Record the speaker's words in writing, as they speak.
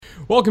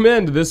Welcome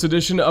in to this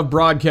edition of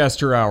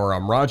Broadcaster Hour.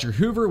 I'm Roger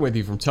Hoover with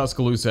you from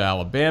Tuscaloosa,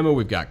 Alabama.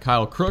 We've got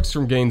Kyle Crooks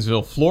from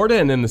Gainesville, Florida,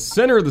 and in the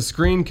center of the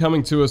screen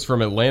coming to us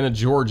from Atlanta,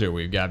 Georgia,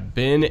 we've got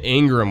Ben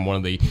Ingram, one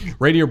of the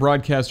radio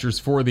broadcasters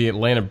for the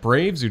Atlanta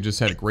Braves, who just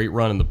had a great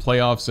run in the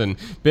playoffs. And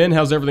Ben,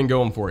 how's everything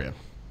going for you?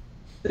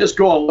 It's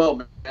going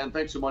well, man.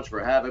 Thanks so much for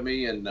having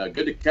me, and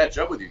good to catch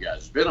up with you guys.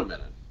 It's been a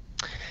minute.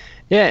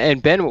 Yeah,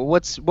 and Ben,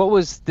 what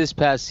was this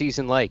past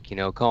season like? You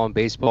know, calling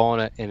baseball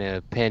in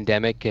a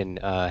pandemic and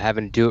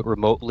having to do it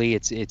remotely.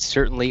 It's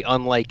certainly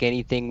unlike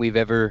anything we've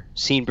ever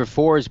seen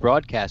before as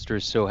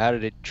broadcasters. So how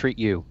did it treat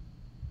you?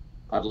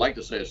 I'd like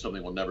to say it's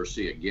something we'll never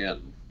see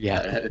again.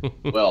 Yeah.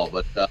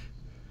 But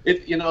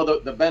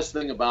the best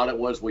thing about it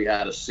was we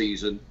had a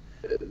season.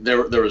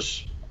 There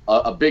was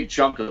a big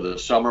chunk of the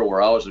summer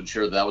where I wasn't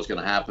sure that was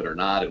going to happen or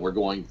not, and we're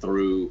going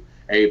through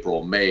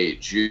April, May,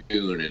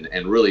 June,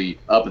 and really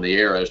up in the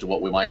air as to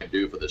what we might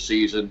do for the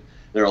season.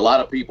 There are a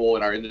lot of people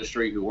in our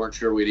industry who weren't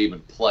sure we'd even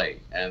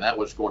play, and that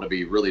was going to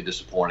be really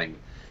disappointing.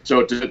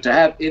 So to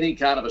have any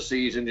kind of a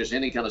season, just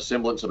any kind of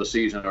semblance of a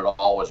season at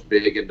all was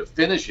big, and to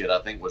finish it, I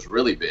think, was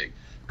really big.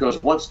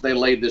 Because once they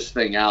laid this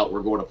thing out,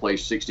 we're going to play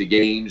 60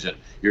 games, and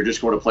you're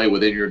just going to play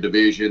within your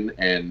division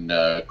and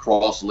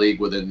cross-league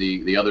within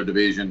the other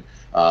division,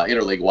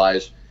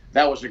 interleague-wise.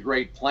 That was a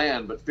great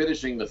plan, but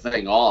finishing the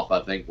thing off,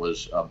 I think,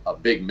 was a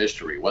big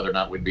mystery, whether or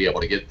not we'd be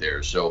able to get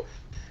there. So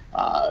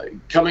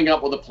coming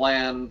up with a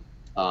plan,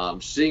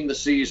 seeing the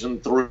season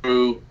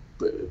through,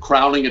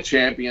 crowning a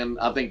champion,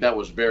 I think that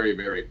was very,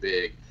 very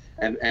big.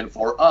 And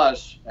for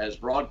us as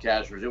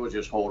broadcasters, it was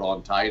just hold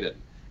on tight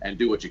and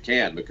do what you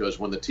can, because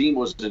when the team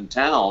was in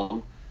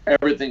town,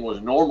 everything was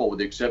normal with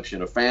the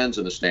exception of fans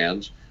in the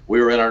stands.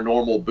 We were in our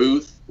normal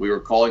booth. We were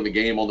calling the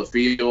game on the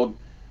field.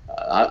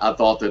 I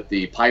thought that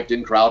the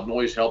piped-in crowd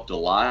noise helped a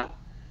lot.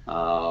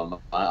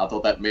 I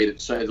thought that made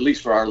it, at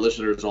least for our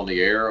listeners on the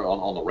air,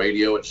 on the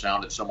radio, it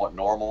sounded somewhat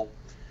normal.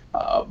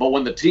 But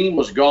when the team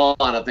was gone,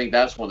 I think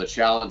that's when the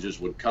challenges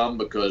would come,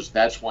 because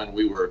that's when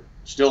we were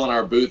still in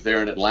our booth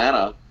there in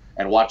Atlanta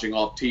and watching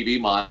off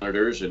TV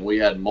monitors, and we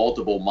had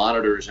multiple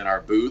monitors in our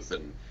booth,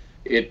 and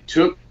it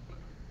took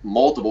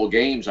multiple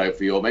games, I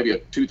feel, maybe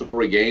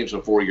 2-3 games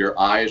before your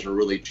eyes are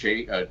really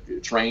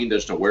trained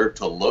as to where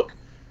to look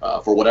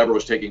for whatever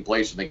was taking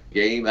place in the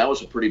game. That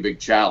was a pretty big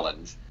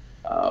challenge.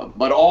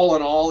 But all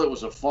in all, it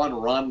was a fun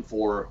run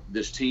for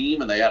this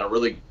team, and they had a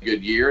really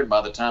good year. And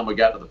by the time we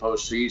got to the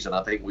postseason,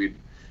 I think we'd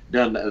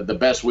done the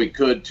best we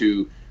could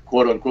to,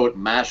 quote unquote,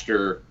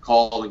 master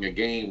calling a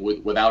game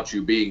without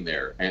you being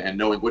there and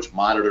knowing which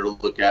monitor to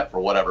look at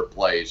for whatever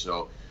play.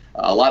 So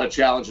a lot of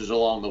challenges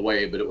along the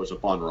way, but it was a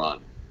fun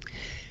run.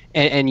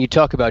 And you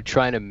talk about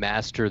trying to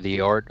master the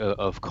art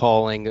of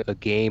calling a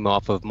game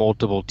off of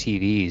multiple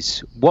TVs.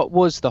 What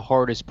was the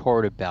hardest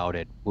part about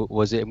it?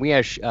 Was it? And we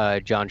asked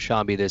John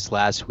Shambi this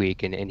last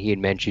week, and he had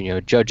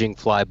mentioned, judging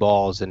fly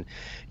balls and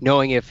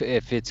knowing if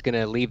it's going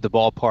to leave the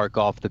ballpark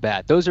off the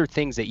bat. Those are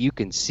things that you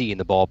can see in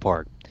the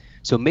ballpark.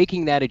 So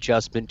making that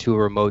adjustment to a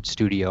remote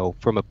studio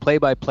from a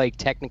play-by-play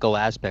technical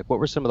aspect, what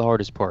were some of the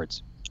hardest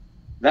parts?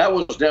 That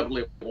was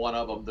definitely one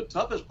of them. The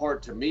toughest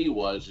part to me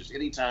was just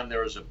anytime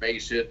there was a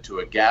base hit to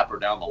a gap or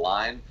down the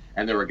line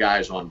and there were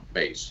guys on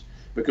base.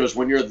 Because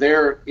when you're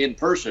there in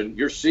person,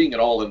 you're seeing it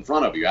all in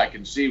front of you. I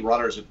can see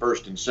runners at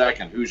first and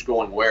second, who's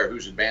going where,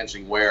 who's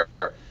advancing where,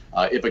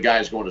 if a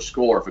guy's going to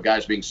score, if a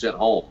guy's being sent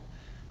home.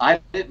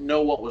 I didn't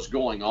know what was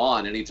going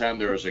on anytime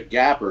there was a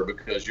gapper,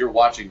 because you're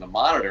watching the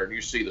monitor and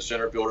you see the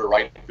center fielder,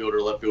 right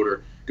fielder, left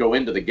fielder go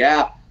into the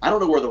gap. I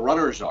don't know where the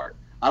runners are.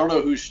 I don't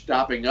know who's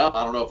stopping up.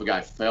 I don't know if a guy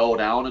fell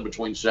down in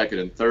between second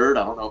and third.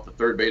 I don't know if the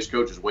third base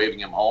coach is waving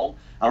him home.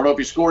 I don't know if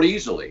he scored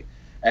easily.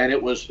 And it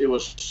was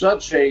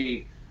such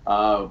a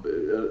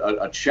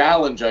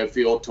challenge, I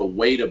feel, to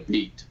wait a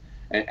beat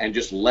and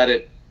just let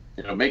it,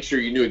 make sure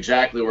you knew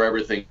exactly where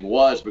everything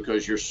was,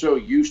 because you're so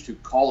used to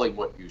calling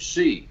what you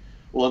see.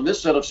 Well, in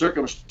this set of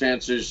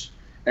circumstances,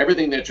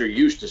 everything that you're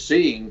used to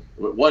seeing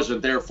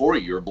wasn't there for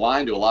you. You're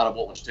blind to a lot of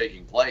what was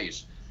taking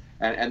place.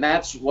 And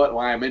that's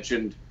why I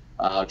mentioned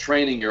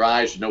training your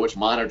eyes to know which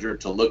monitor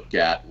to look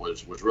at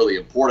was really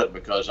important,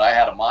 because I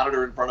had a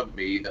monitor in front of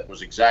me that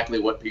was exactly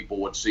what people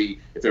would see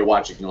if they're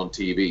watching on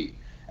TV.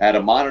 I had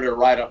a monitor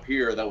right up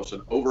here that was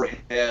an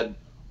overhead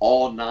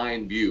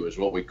all-9 view is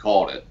what we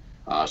called it.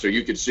 So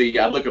you could see,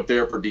 I'd look up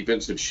there for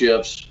defensive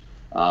shifts,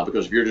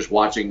 because if you're just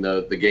watching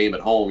the game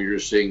at home, you're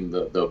just seeing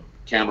the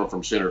camera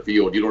from center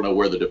field. You don't know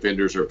where the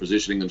defenders are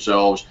positioning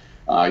themselves.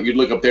 You'd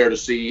look up there to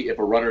see if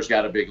a runner's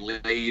got a big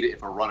lead,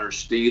 if a runner's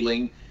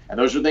stealing. And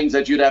those are things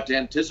that you'd have to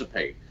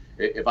anticipate.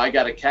 If I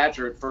got a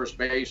catcher at first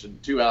base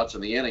and 2 outs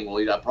in the inning,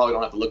 well, I probably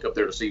don't have to look up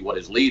there to see what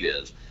his lead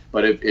is.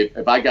 But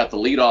if I got the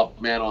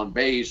leadoff man on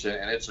base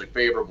and it's a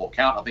favorable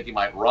count, I think he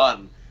might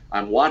run.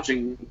 I'm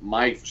watching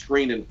my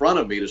screen in front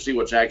of me to see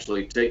what's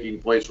actually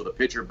taking place with a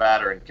pitcher,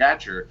 batter, and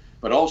catcher,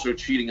 but also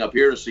cheating up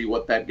here to see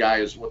what that guy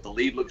is, what the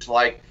lead looks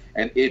like,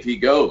 and if he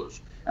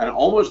goes. And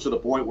almost to the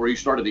point where you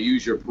started to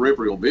use your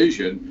peripheral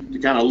vision to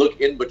kind of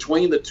look in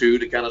between the two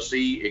to kind of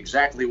see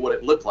exactly what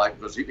it looked like.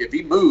 Because if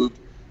he moved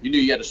you knew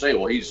you had to say,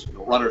 well, he's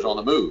runners on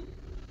the move.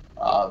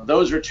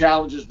 Those are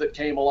challenges that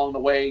came along the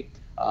way.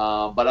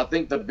 But I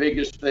think the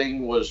biggest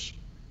thing was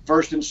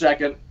first and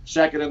second,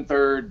 second and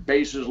third,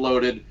 bases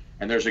loaded,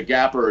 and there's a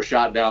gap or a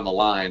shot down the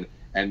line,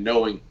 and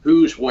knowing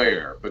who's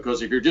where.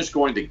 Because if you're just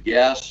going to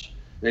guess,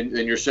 then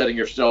you're setting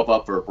yourself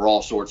up for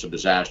all sorts of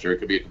disaster. It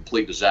could be a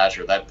complete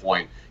disaster at that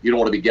point. You don't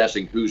want to be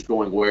guessing who's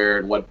going where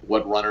and what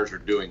runners are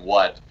doing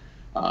what.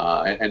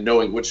 And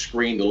knowing which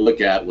screen to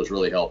look at was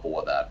really helpful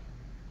with that.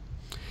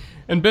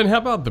 And Ben, how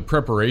about the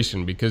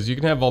preparation? Because you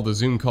can have all the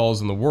Zoom calls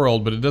in the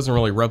world, but it doesn't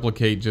really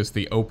replicate just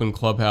the open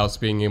clubhouse,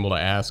 being able to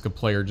ask a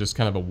player just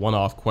kind of a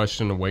one-off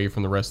question away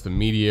from the rest of the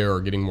media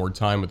or getting more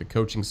time with the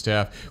coaching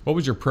staff. What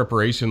was your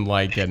preparation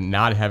like and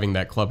not having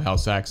that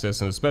clubhouse access,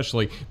 and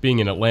especially being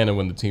in Atlanta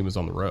when the team was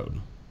on the road?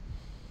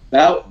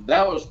 That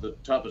was the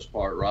toughest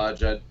part,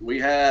 Raj. We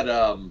had,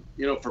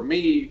 for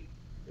me,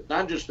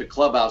 not just the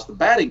clubhouse, the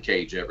batting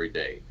cage every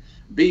day.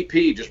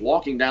 BP, just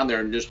walking down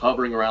there and just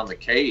hovering around the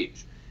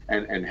cage.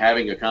 And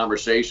having a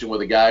conversation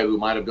with a guy who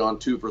might have gone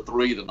 2 for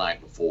 3 the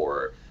night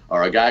before,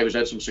 or a guy who's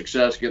had some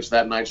success against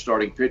that night's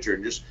starting pitcher,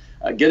 and just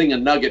getting a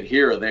nugget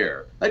here or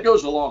there. That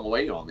goes a long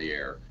way on the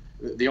air.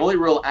 The only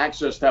real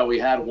access that we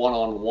had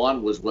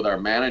one-on-one was with our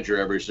manager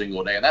every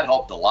single day, and that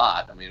helped a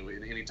lot. I mean,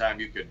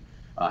 anytime you could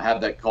have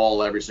that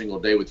call every single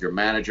day with your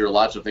manager,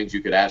 lots of things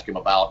you could ask him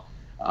about,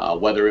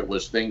 whether it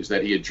was things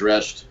that he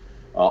addressed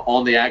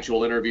on the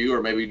actual interview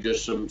or maybe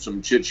just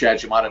some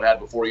chit-chat you might have had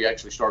before you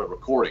actually started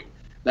recording.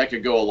 That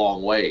could go a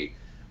long way.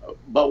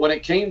 But when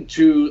it came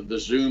to the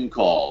Zoom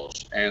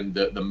calls and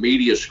the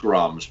media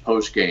scrums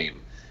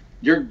post-game,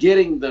 you're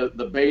getting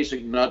the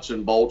basic nuts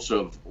and bolts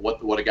of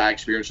what a guy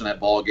experienced in that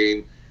ball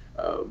game.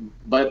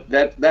 But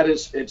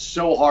it's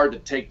so hard to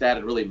take that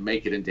and really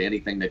make it into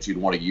anything that you'd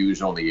want to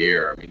use on the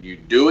air. I mean, you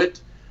do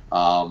it.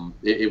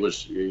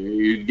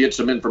 You get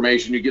some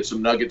information, you get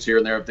some nuggets here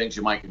and there of things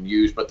you might can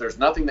use, but there's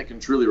nothing that can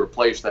truly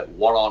replace that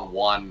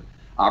one-on-one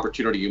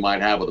opportunity you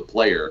might have with a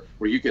player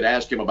where you could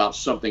ask him about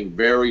something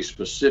very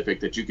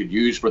specific that you could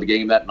use for the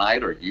game that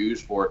night or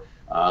use for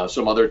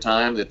some other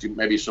time, that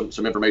maybe some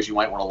information you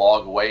might want to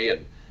log away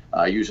and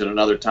use at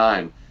another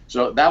time.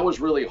 So that was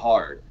really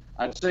hard.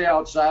 I'd say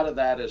outside of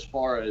that, as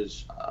far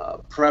as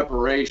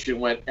preparation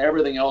went,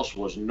 everything else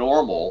was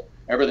normal.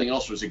 Everything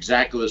else was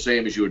exactly the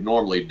same as you would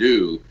normally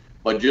do.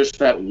 But just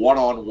that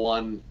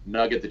one-on-one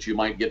nugget that you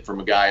might get from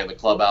a guy in the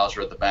clubhouse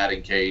or at the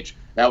batting cage,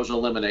 that was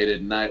eliminated,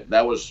 and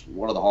that was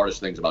one of the hardest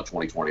things about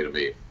 2020 to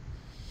me.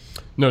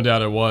 No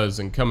doubt it was.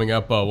 And coming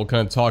up, we'll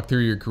kind of talk through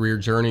your career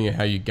journey and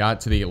how you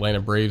got to the Atlanta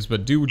Braves,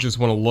 but do just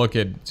want to look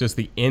at just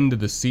the end of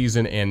the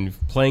season and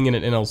playing in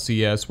an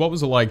NLCS. What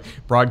was it like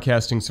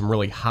broadcasting some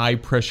really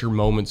high-pressure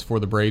moments for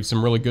the Braves,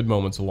 some really good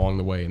moments along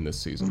the way in this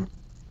season?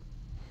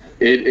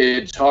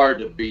 It's hard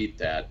to beat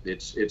that.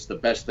 It's the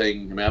best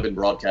thing. I mean, I've been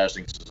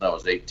broadcasting since I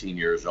was 18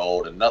 years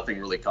old, and nothing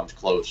really comes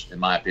close, in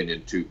my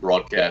opinion, to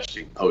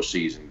broadcasting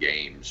postseason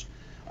games.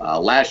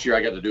 Last year,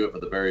 I got to do it for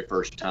the very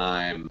first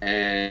time,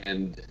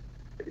 and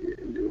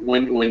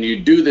when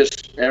you do this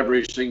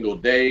every single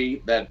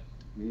day, that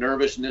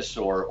nervousness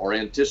or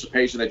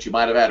anticipation that you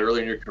might have had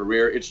early in your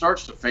career, it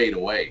starts to fade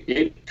away.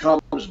 It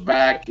comes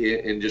back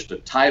in just a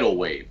tidal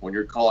wave when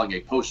you're calling a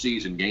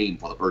postseason game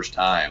for the first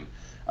time.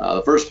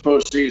 The first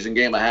postseason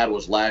game I had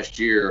was last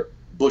year,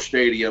 Busch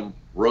Stadium,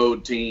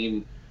 road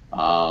team.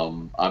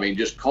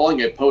 Just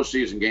calling a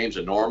postseason game is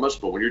enormous,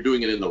 but when you're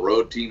doing it in the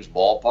road team's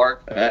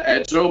ballpark,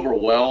 it's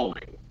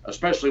overwhelming,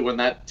 especially when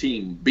that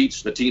team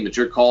beats the team that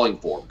you're calling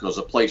for because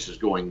the place is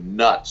going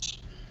nuts.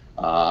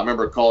 I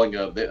remember calling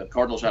the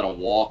Cardinals had a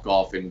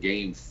walk-off in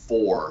Game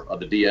 4 of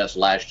the DS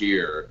last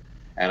year,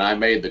 and I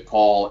made the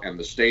call, and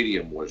the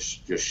stadium was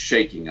just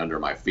shaking under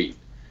my feet.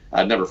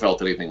 I'd never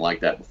felt anything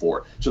like that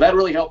before. So that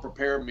really helped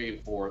prepare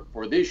me for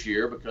this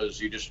year because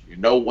you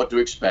know what to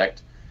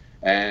expect.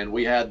 And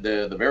we had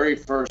the very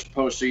first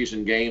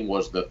postseason game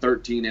was the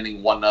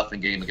 13-inning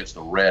 1-0 game against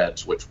the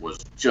Reds, which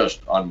was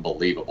just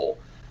unbelievable.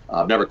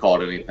 I've never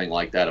called anything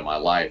like that in my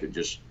life. It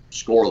just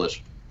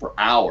scoreless for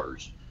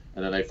hours,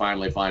 and then they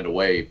finally find a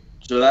way.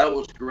 So that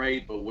was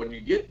great. But when you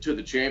get to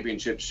the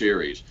championship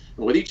series,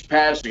 with each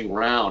passing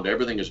round,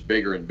 everything is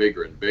bigger and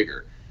bigger and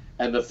bigger.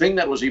 And the thing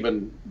that was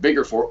even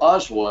bigger for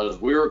us was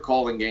we were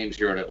calling games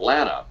here in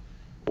Atlanta.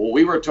 Well,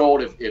 we were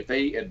told if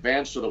they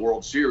advanced to the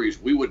World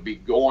Series, we would be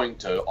going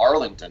to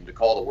Arlington to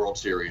call the World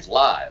Series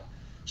live.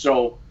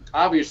 So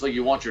obviously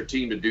you want your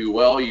team to do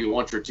well. You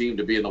want your team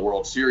to be in the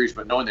World Series,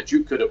 but knowing that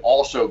you could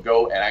also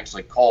go and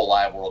actually call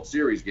live World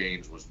Series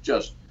games was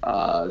just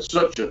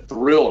such a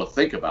thrill to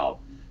think about.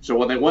 So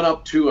when they went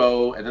up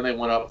 2-0 and then they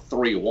went up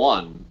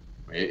 3-1,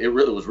 it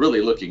really was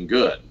looking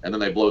good. And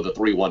then they blow the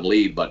 3-1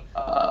 lead. But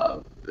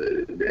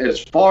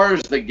as far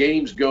as the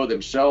games go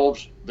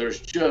themselves, there's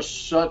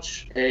just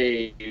such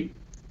a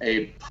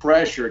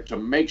pressure to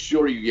make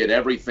sure you get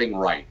everything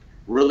right,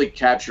 really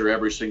capture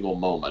every single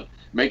moment,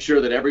 make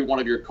sure that every one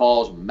of your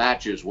calls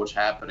matches what's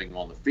happening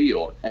on the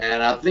field.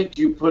 And I think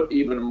you put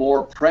even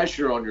more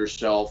pressure on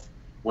yourself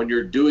when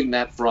you're doing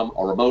that from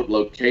a remote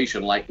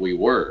location like we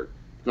were.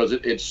 because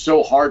it's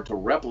so hard to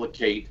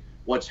replicate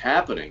what's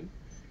happening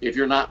if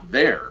you're not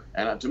there.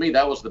 And to me,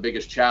 that was the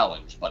biggest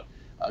challenge. But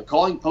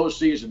calling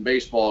postseason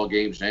baseball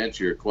games, to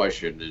answer your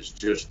question, is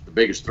just the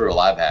biggest thrill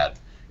I've had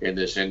in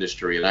this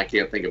industry. And I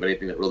can't think of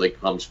anything that really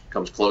comes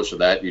close to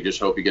that. You just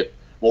hope you get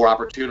more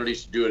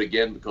opportunities to do it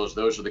again, because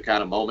those are the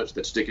kind of moments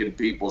that stick in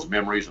people's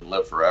memories and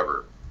live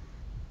forever.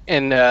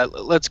 And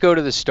let's go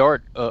to the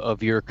start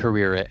of your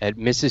career at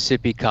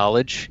Mississippi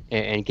College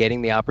and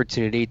getting the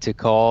opportunity to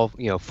call,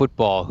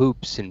 football,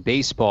 hoops, and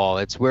baseball.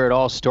 It's where it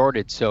all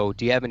started. So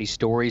do you have any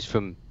stories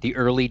from the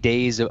early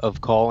days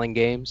of calling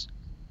games?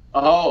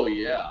 Oh,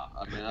 yeah.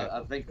 I mean,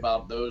 I think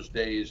about those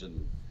days,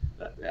 and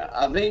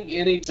I think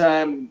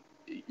anytime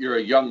you're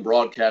a young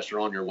broadcaster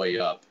on your way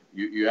up,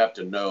 you have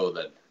to know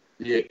that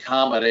the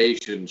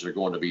accommodations are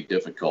going to be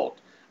difficult.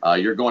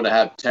 You're going to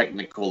have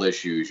technical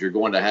issues. You're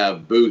going to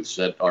have booths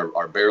that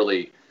are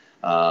barely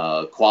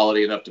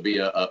quality enough to be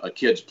a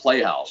kid's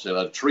playhouse, a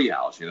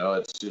treehouse.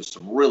 It's just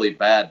some really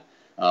bad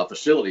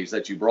facilities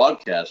that you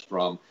broadcast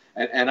from.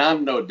 And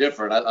I'm no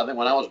different. I think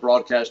when I was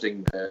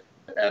broadcasting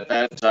at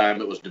that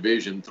time, it was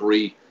Division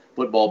III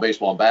football,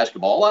 baseball, and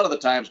basketball. A lot of the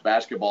times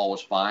basketball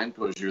was fine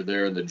because you're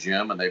there in the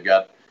gym and they've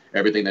got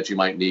everything that you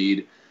might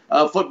need.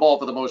 Football,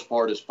 for the most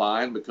part, is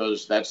fine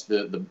because that's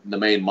the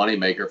main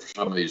moneymaker for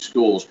some of these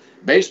schools.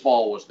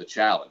 Baseball was the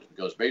challenge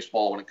because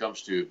baseball, when it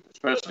comes to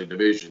especially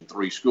Division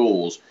III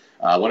schools,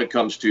 when it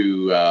comes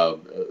to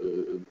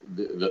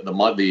the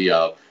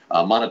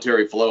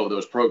monetary flow of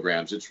those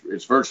programs,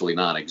 it's virtually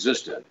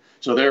non-existent.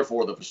 So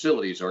therefore, the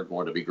facilities aren't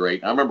going to be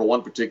great. I remember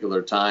one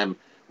particular time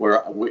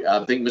where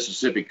I think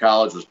Mississippi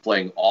College was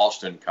playing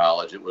Austin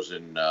College. It was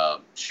in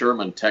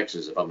Sherman,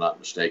 Texas, if I'm not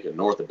mistaken,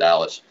 north of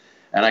Dallas.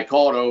 And I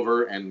called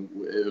over, and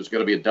it was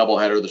going to be a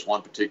doubleheader this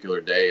one particular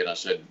day. And I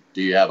said,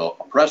 "Do you have a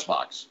press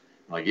box?"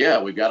 I'm like,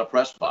 "Yeah, we've got a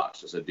press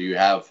box." I said, "Do you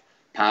have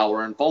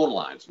power and phone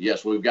lines?"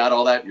 "Yes, we've got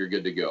all that. You're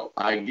good to go."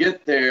 I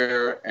get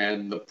there,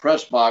 and the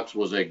press box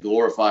was a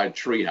glorified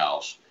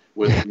treehouse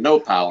with no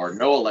power,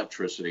 no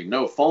electricity,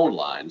 no phone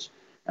lines.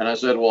 And I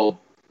said, "Well,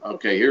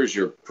 okay, here's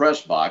your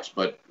press box,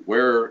 but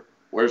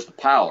where's the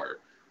power?"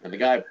 And the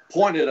guy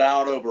pointed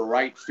out over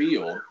right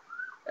field.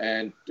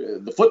 And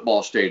the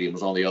football stadium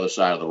was on the other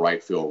side of the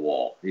right field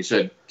wall. He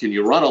said, "Can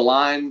you run a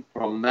line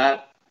from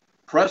that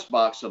press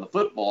box on the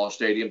football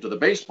stadium to the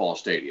baseball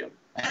stadium?"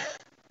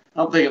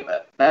 I'm thinking,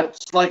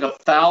 that's like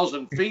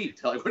 1,000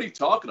 feet. Like, what are you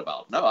talking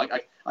about? No,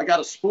 I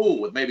got a spool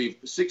with maybe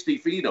 60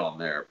 feet on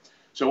there.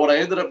 So what I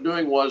ended up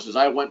doing was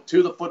I went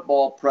to the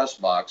football press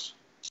box,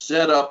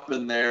 set up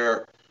in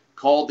there,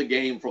 called the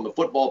game from the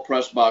football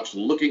press box,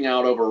 looking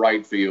out over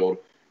right field,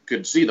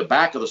 could see the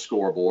back of the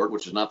scoreboard,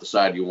 which is not the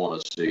side you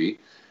want to see,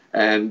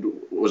 and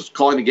was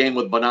calling the game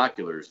with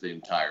binoculars the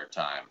entire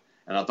time.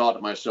 And I thought to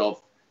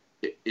myself,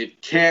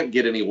 it can't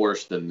get any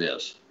worse than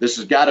this. This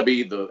has got to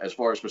be as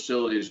far as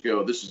facilities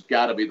go, this has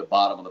got to be the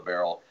bottom of the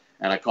barrel.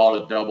 And I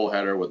called a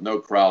doubleheader with no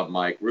crowd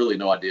mic, really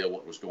no idea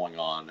what was going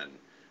on. And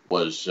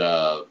was,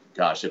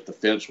 if the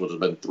fence would have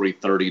been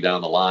 330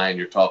 down the line,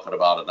 you're talking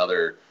about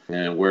another,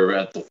 and we're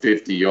at the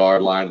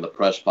 50-yard line in the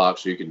press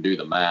box, so you can do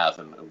the math,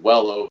 and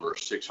well over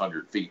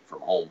 600 feet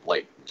from home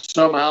plate.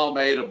 Somehow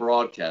made a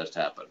broadcast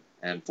happen.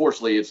 And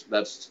fortunately,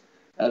 that's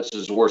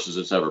as worse as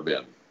it's ever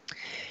been.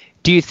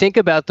 Do you think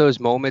about those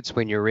moments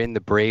when you're in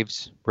the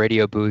Braves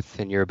radio booth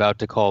and you're about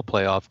to call a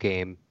playoff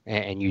game,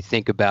 and you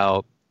think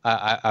about,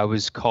 I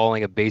was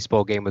calling a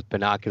baseball game with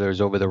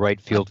binoculars over the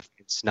right field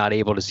fence, not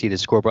able to see the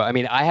scoreboard. I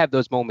mean, I have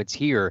those moments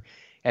here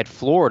at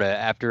Florida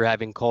after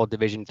having called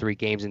Division III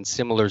games in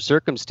similar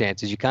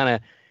circumstances. You kind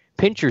of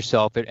pinch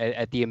yourself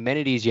at the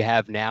amenities you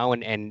have now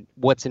and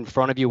what's in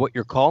front of you, what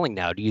you're calling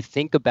now. Do you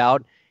think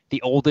about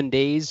the olden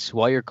days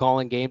while you're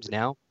calling games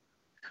now?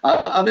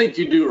 I think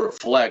you do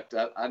reflect.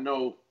 I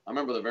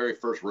remember the very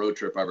first road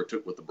trip I ever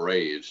took with the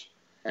Braves,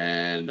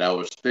 and I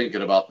was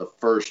thinking about the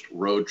first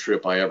road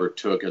trip I ever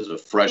took as a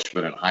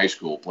freshman in high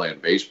school playing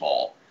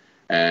baseball.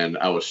 And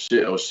I was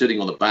sitting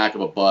on the back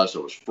of a bus.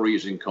 It was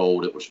freezing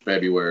cold. It was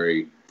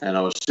February, and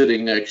I was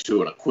sitting next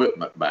to an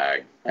equipment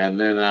bag. And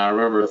then I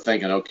remember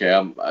thinking,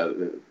 okay,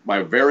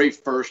 my very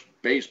first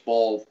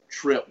baseball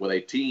trip with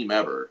a team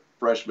ever,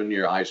 freshman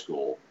year of high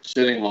school,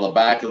 sitting on the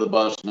back of the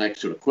bus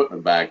next to an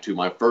equipment bag to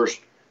my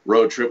first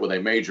road trip with a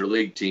major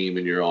league team,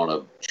 and you're on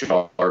a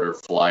charter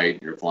flight,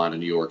 and you're flying to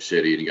New York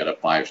City, and you got a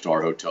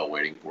 5-star hotel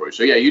waiting for you.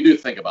 So yeah, you do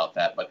think about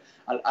that. But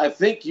I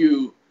think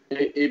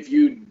if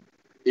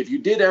you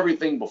did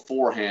everything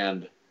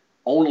beforehand,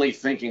 only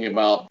thinking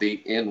about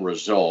the end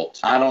result,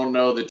 I don't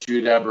know that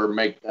you could ever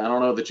make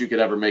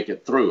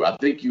it through. I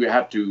think you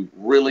have to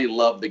really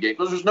love the game,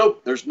 because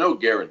there's no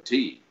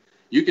guarantee.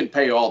 You can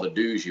pay all the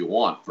dues you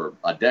want for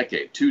a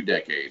decade, 2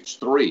 decades,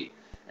 3,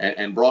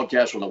 and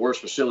broadcast from the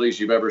worst facilities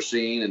you've ever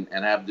seen,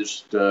 and have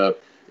just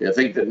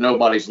think that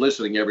nobody's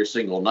listening every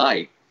single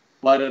night.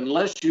 But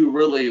unless you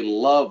really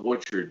love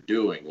what you're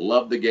doing,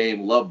 love the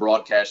game, love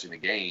broadcasting the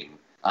game,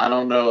 I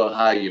don't know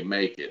how you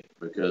make it,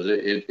 because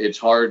it's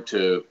hard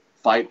to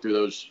fight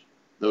through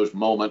those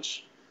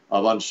moments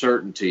of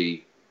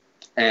uncertainty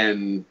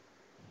and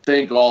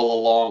think all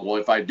along, well,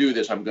 if I do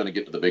this, I'm going to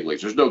get to the big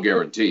leagues. There's no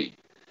guarantee.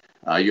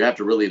 You have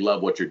to really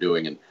love what you're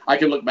doing, and I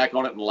can look back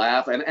on it and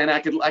laugh, and I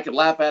could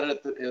laugh at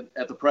it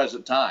at the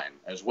present time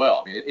as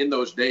well. I mean, in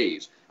those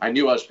days, I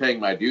knew I was paying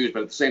my dues,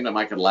 but at the same time,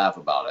 I could laugh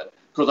about it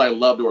because I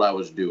loved what I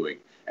was doing.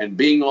 And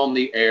being on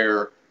the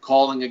air,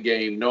 calling a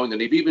game, knowing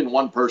that if even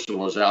one person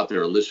was out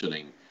there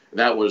listening,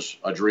 that was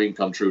a dream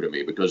come true to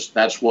me, because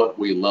that's what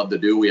we love to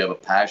do. We have a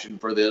passion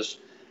for this.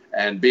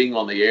 And being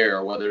on the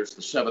air, whether it's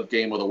the 7th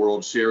game of the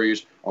World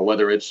Series or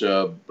whether it's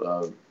a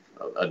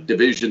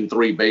Division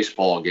III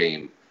baseball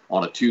game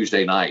on a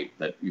Tuesday night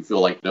that you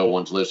feel like no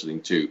one's listening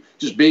to,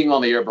 just being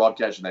on the air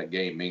broadcasting that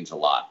game means a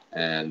lot.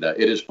 And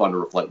it is fun to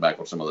reflect back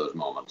on some of those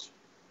moments.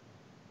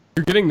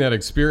 You're getting that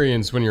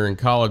experience when you're in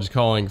college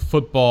calling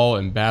football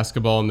and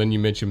basketball, and then you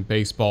mentioned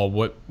baseball.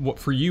 What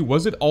for you,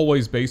 was it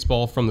always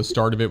baseball from the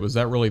start of it? Was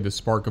that really the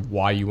spark of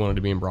why you wanted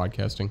to be in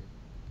broadcasting?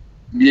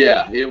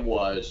 Yeah, it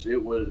was.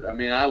 I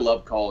mean, I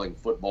love calling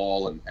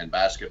football and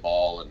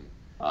basketball, and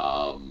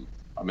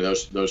I mean,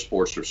 those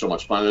sports are so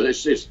much fun.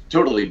 It's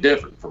totally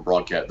different from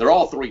broadcast. They're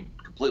all three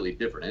completely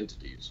different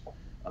entities,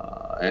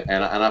 and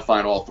I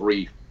find all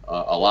three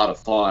a lot of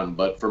fun.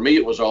 But for me,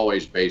 it was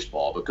always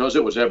baseball because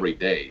it was every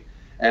day,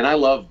 and I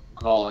love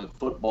calling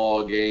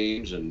football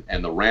games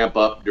and the ramp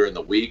up during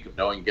the week of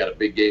knowing you got a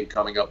big game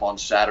coming up on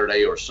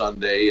Saturday or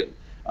Sunday, and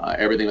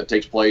everything that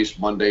takes place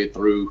Monday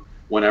through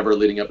whenever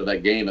leading up to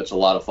that game. That's a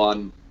lot of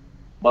fun.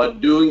 But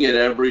doing it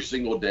every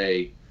single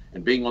day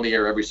and being on the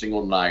air every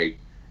single night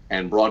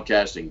and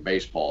broadcasting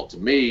baseball, to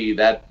me,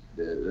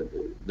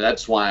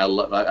 that's why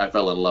I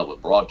fell in love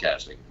with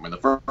broadcasting. I mean,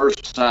 the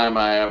first time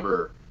I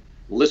ever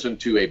listened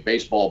to a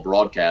baseball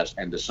broadcast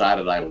and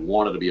decided I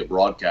wanted to be a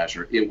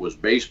broadcaster, it was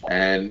baseball.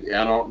 And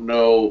I don't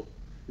know,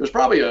 there's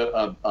probably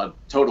a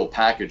total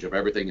package of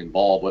everything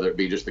involved, whether it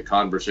be just the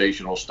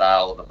conversational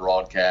style of the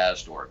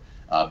broadcast or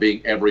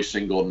being every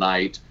single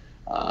night,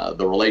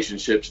 the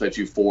relationships that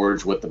you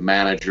forge with the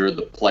manager,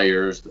 the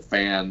players, the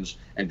fans,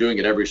 and doing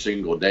it every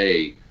single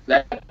day.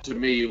 That to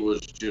me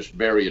was just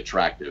very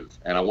attractive,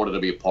 and I wanted to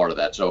be a part of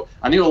that. So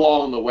I knew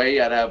along the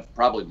way I'd have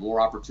probably more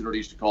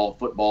opportunities to call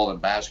football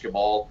and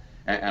basketball,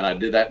 and I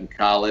did that in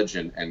college,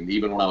 and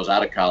even when I was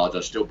out of college,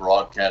 I still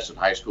broadcasted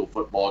high school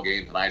football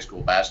games and high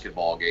school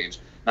basketball games,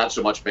 not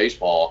so much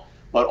baseball,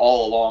 but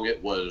all along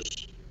it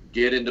was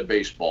get into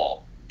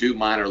baseball, do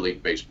minor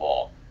league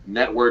baseball,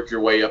 network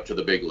your way up to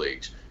the big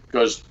leagues,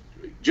 because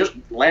just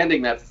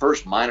landing that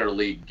first minor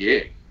league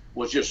gig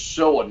was just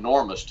so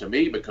enormous to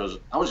me because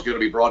I was going to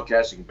be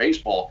broadcasting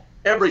baseball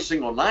every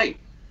single night,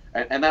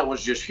 and that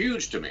was just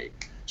huge to me.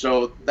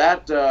 So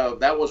that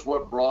was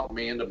what brought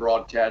me into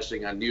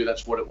broadcasting. I knew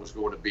that's what it was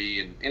going to be,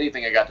 and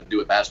anything I got to do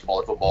with basketball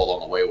or football along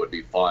the way would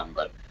be fun,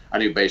 but I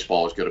knew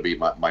baseball was going to be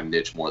my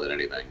niche more than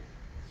anything.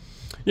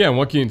 Yeah, and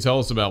what can you tell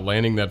us about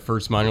landing that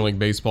first minor league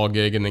baseball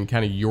gig and then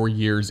kind of your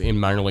years in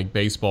minor league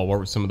baseball? What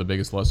were some of the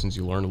biggest lessons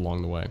you learned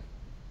along the way?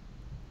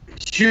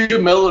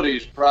 Humility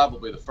is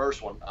probably the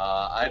first one.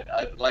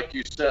 I like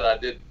you said, I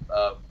did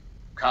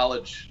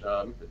college,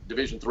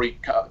 Division III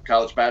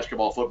college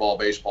basketball, football,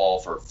 baseball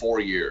for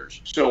 4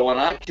 years. So when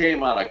I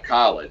came out of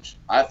college,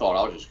 I thought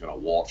I was just going to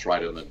waltz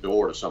right in the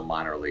door to some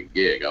minor league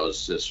gig. I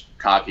was this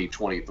cocky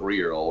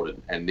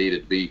 23-year-old and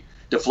needed to be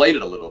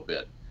deflated a little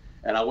bit.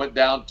 And I went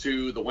down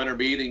to the winter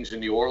meetings in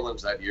New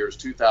Orleans that year, it was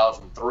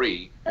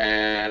 2003,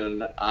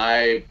 and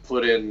I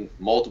put in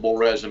multiple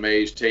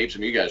resumes, tapes,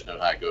 and you guys know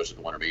how it goes at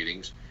the winter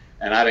meetings,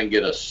 and I didn't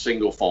get a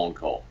single phone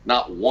call,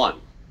 not one.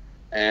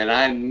 And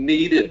I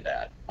needed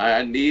that.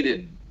 I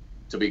needed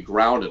to be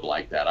grounded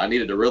like that. I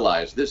needed to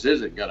realize this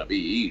isn't going to be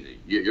easy.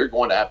 You're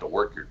going to have to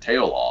work your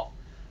tail off.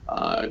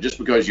 Just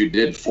because you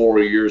did 4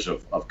 years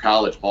of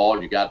college ball,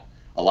 you got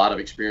a lot of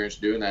experience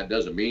doing that,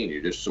 doesn't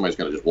mean somebody's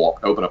going to just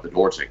open up the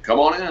door and say, come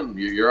on in,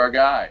 you're our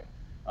guy.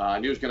 I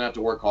knew I was going to have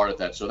to work hard at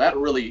that. So that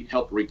really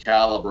helped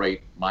recalibrate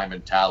my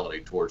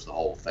mentality towards the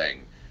whole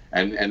thing.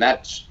 And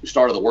that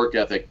started the work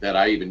ethic that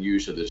I even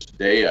use to this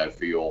day, I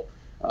feel,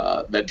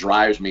 that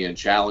drives me and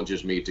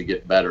challenges me to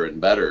get better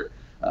and better.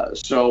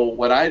 So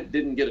when I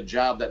didn't get a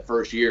job that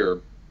first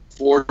year,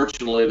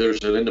 fortunately,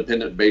 there's an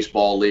independent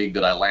baseball league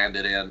that I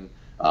landed in,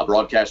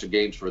 broadcasted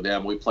games for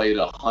them. We played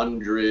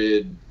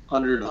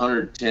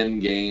 110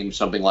 games,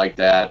 something like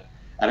that.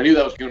 And I knew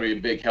that was going to be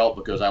a big help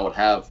because I would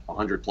have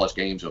 100-plus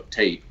games of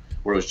tape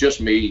where it was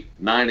just me,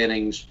 9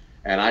 innings,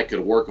 and I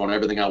could work on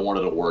everything I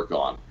wanted to work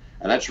on.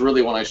 And that's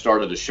really when I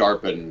started to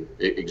sharpen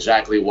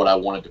exactly what I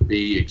wanted to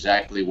be,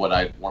 exactly what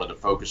I wanted to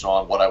focus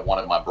on, what I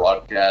wanted my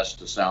broadcast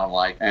to sound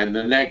like. And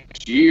the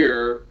next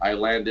year, I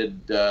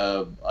landed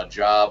a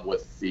job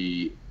with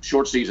the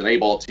short season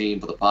A-ball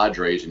team for the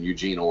Padres in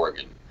Eugene,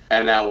 Oregon.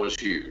 And that was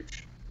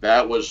huge.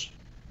 That was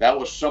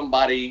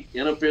somebody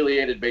in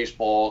affiliated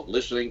baseball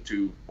listening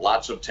to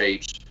lots of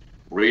tapes,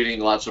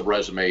 reading lots of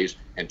resumes,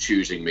 and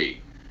choosing me.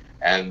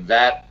 And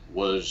that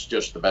was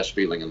just the best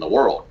feeling in the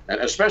world, and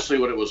especially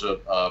when it was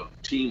a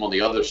team on the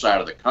other side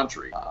of the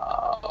country.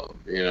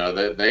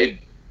 I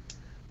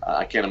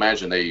can't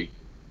imagine they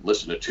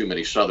listen to too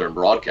many Southern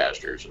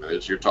broadcasters. I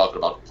mean, you're talking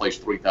about a place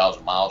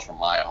 3,000 miles from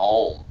my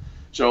home.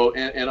 So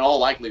in all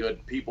likelihood,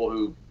 people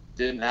who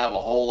didn't have a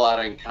whole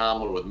lot in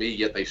common with me,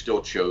 yet they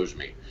still chose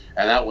me.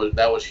 And that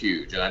was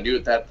huge. And I knew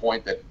at that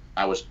point that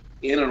I was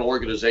in an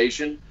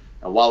organization,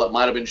 and while it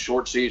might have been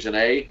short season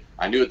A,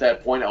 I knew at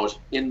that point I was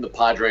in the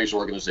Padres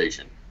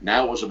organization.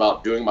 Now it was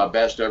about doing my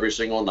best every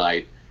single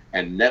night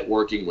and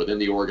networking within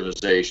the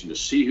organization to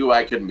see who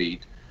I could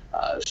meet,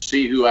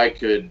 see who I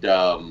could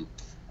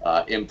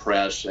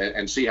impress,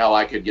 and see how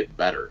I could get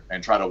better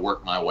and try to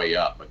work my way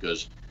up,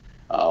 because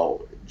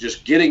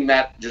just getting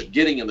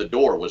in the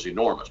door was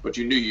enormous. But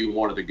you knew you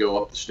wanted to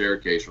go up the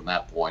staircase from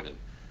that point,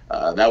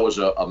 and that was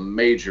a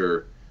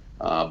major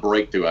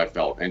breakthrough, I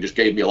felt, and just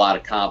gave me a lot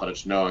of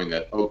confidence knowing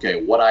that,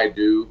 okay, what I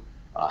do,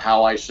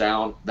 how I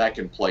sound, that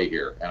can play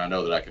here, and I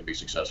know that I can be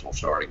successful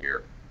starting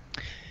here.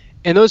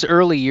 In those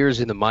early years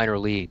in the minor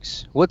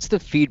leagues, what's the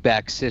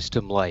feedback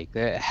system like?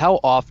 How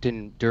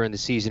often during the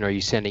season are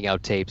you sending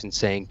out tapes and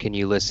saying, can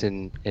you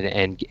listen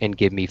and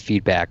give me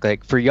feedback?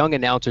 Like, for young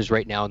announcers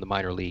right now in the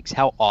minor leagues,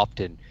 how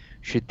often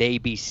should they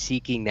be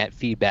seeking that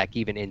feedback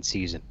even in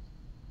season?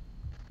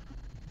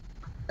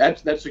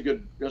 That's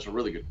a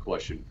really good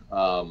question.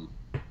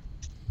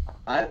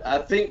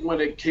 I think when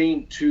it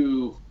came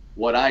to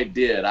what I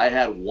did, I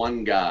had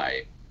one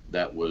guy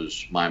that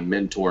was my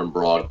mentor in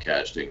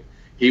broadcasting.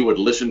 He would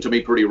listen to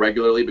me pretty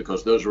regularly,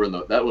 because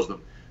that was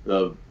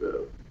the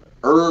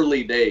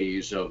early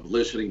days of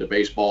listening to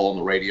baseball on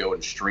the radio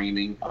and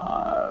streaming.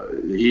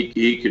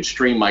 He could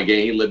stream my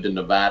game. He lived in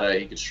Nevada.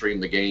 He could stream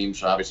the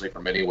games, obviously,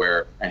 from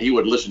anywhere, and he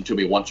would listen to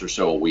me once or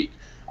so a week.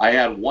 I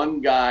had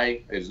one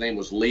guy, his name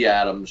was Lee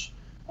Adams,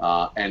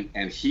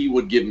 and he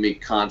would give me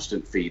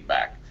constant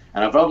feedback.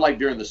 And I felt like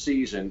during the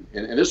season,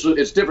 and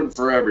it's different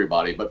for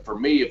everybody, but for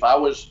me, if I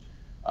was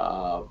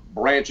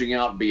branching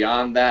out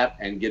beyond that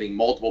and getting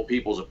multiple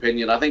people's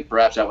opinion, I think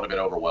perhaps that would have been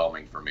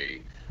overwhelming for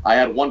me. I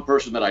had one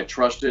person that I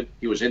trusted.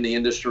 He was in the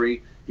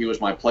industry. He was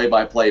my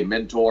play-by-play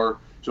mentor.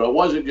 So it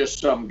wasn't just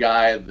some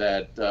guy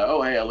that,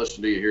 oh, hey, I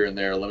listened to you here and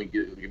there. Let me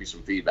give you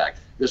some feedback.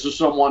 This is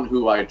someone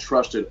who I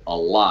trusted a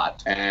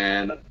lot,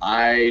 and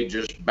I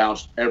just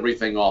bounced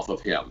everything off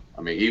of him.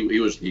 I mean, he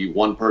was the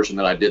one person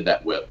that I did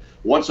that with.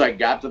 Once I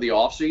got to the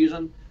off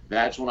season,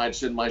 that's when I'd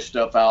send my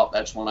stuff out.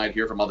 That's when I'd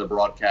hear from other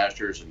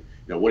broadcasters and,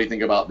 what do you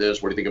think about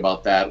this? What do you think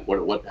about that?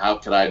 How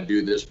could I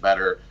do this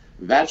better?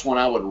 That's when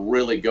I would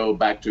really go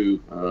back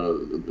to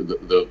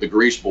the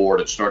grease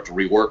board and start to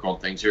rework on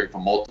things, hearing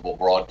from multiple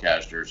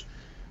broadcasters.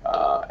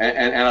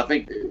 And I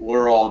think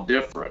we're all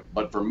different.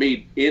 But for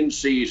me, in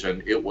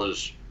season, it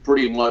was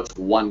pretty much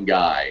one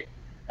guy,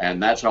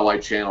 and that's how I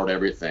channeled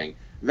everything.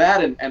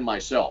 That and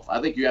myself. I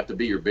think you have to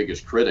be your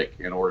biggest critic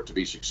in order to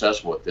be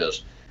successful at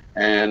this.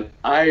 And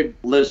I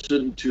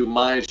listened to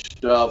my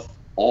stuff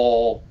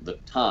all the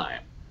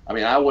time. I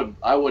mean, I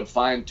would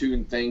fine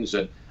tune things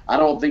that I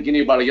don't think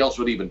anybody else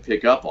would even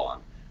pick up on.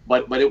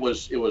 But it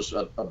was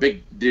a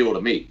big deal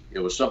to me. It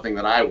was something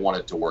that I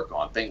wanted to work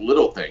on.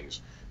 Little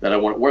things that I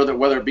want,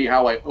 whether it be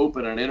how I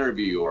open an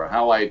interview, or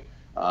how I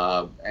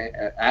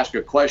ask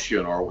a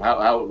question, or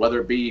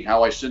whether it be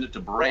how I send it to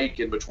break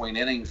in between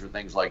innings or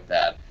things like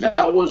that.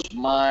 That was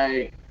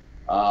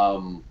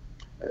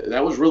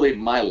really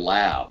my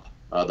lab,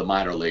 the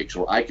minor leagues,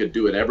 where I could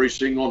do it every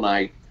single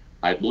night.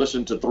 I'd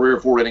listen to 3 or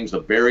 4 innings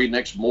the very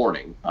next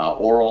morning,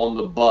 or on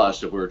the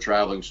bus if we were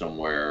traveling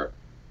somewhere,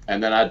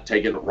 and then I'd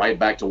take it right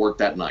back to work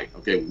that night.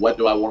 Okay, what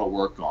do I want to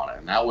work on?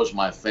 And that was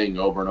my thing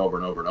over and over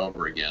and over and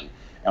over again.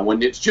 And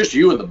when it's just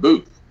you in the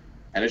booth,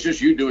 and it's just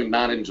you doing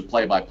 9 innings of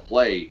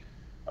play-by-play,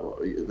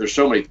 there's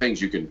so many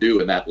things you can do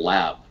in that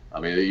lab.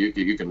 I mean,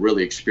 you can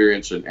really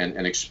experience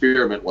and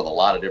experiment with a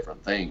lot of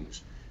different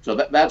things. So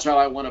that's how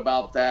I went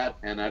about that.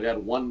 And I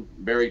had one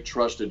very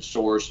trusted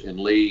source in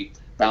Lee,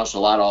 bounced a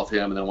lot off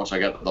him. And then once I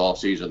got to the off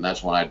season,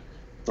 that's when I'd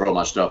throw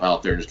my stuff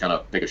out there and just kind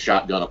of take a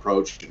shotgun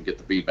approach and get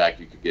the feedback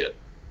you could get.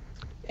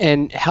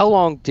 And how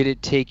long did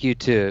it take you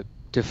to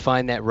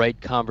find that right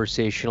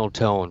conversational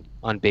tone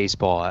on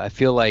baseball? I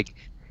feel like,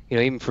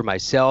 even for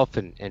myself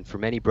and for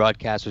many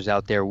broadcasters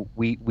out there,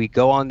 we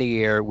go on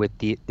the air with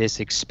this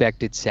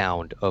expected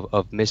sound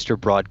of Mr.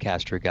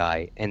 Broadcaster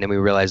Guy, and then we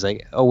realize,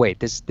 like, oh wait,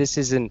 this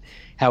isn't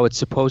how it's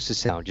supposed to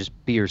sound. Just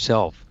be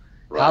yourself.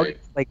 Right.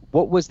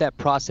 What was that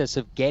process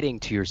of getting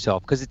to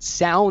yourself? Because it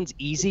sounds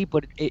easy,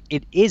 but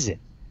it isn't.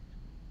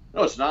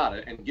 No, it's not.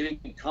 And getting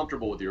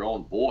comfortable with your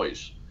own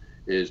voice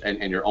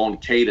and your own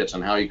cadence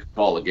and how you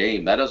call the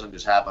game, that doesn't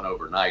just happen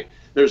overnight.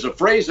 There's a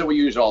phrase that we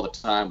use all the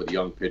time with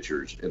young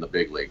pitchers in the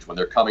big leagues when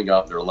they're coming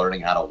up, they're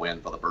learning how to win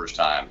for the first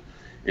time.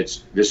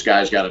 It's, this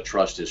guy's got to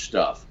trust his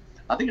stuff.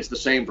 I think it's the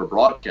same for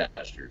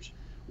broadcasters,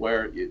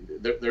 where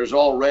there's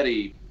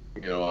already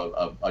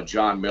a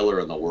John Miller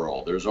in the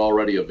world. There's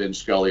already a Vin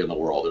Scully in the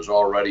world. There's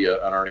already an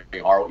Ernie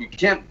Harwell. You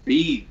can't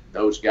be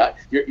those guys.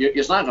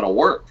 It's not going to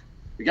work.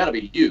 You got to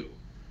be you.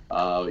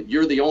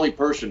 You're the only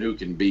person who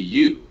can be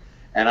you.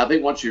 And I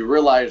think once you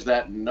realize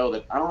that and know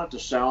that I don't have to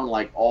sound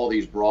like all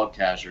these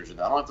broadcasters, and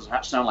I don't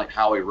have to sound like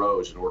Howie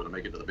Rose in order to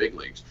make it to the big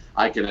leagues.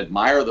 I can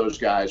admire those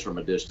guys from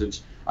a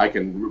distance. I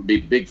can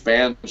be big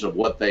fans of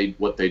what they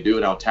do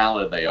and how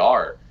talented they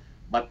are.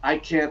 But I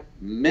can't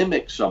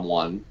mimic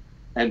someone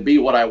and be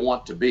what I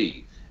want to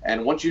be.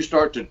 And once you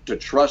start to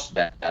trust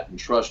that and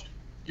trust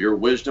your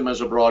wisdom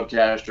as a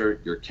broadcaster,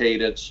 your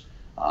cadence,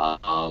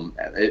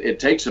 it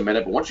takes a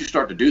minute. But once you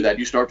start to do that,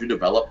 you start to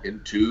develop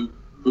into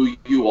who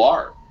you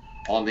are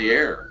on the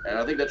air. And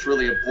I think that's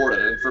really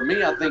important. And for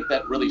me, I think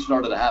that really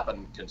started to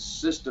happen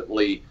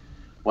consistently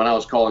when I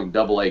was calling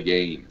AA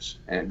games.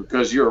 And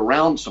because you're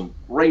around some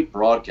great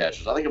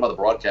broadcasters. I think about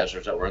the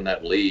broadcasters that were in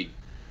that league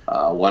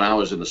when I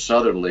was in the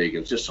Southern League.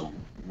 It's just some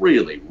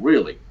really,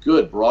 really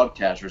good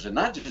broadcasters, and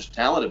not just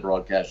talented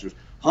broadcasters,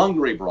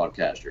 hungry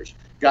broadcasters,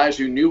 guys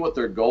who knew what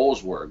their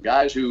goals were,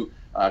 guys who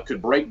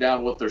could break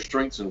down what their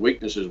strengths and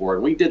weaknesses were.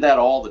 And we did that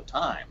all the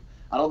time.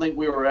 I don't think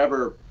we were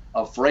ever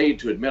afraid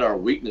to admit our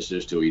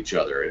weaknesses to each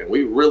other. And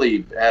we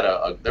really had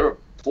there were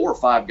 4 or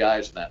 5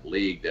 guys in that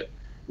league that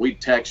we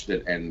text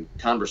and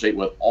conversate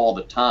with all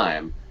the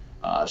time,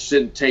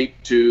 send tape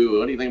to,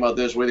 what do you think about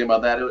this, what do you think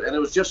about that? And it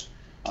was just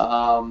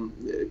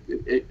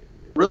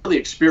really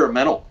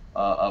experimental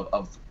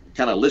of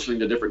kind of listening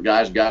to different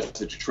guys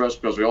that you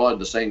trust, because we all had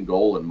the same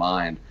goal in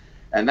mind.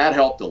 And that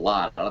helped a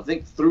lot. And I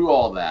think through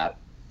all that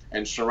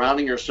and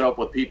surrounding yourself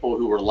with people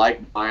who were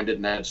like-minded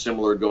and had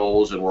similar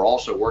goals and were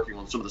also working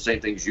on some of the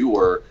same things you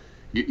were,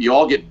 you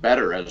all get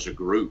better as a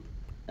group.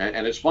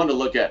 And it's fun to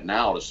look at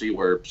now to see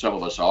where some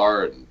of us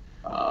are. And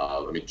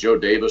I mean, Joe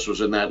Davis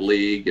was in that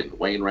league, and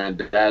Wayne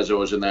Randazzo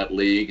was in that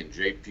league, and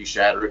J.P.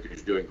 Shadrick,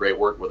 who's doing great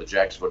work with the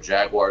Jacksonville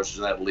Jaguars, is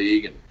in that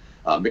league, and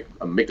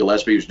Mick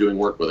Gillespie, who's doing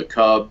work with the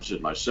Cubs,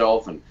 and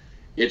myself. And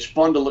it's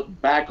fun to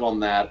look back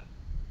on that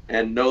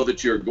and know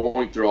that you're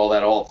going through all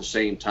that all at the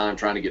same time,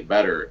 trying to get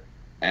better,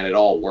 and it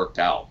all worked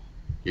out.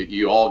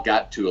 You all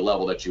got to a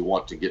level that you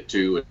want to get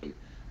to, and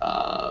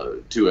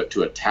to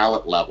a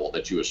talent level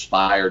that you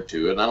aspired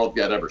to. And I don't think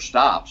that ever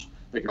stops.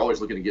 I think you're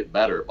always looking to get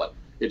better, but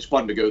it's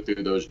fun to go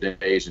through those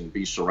days and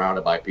be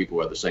surrounded by people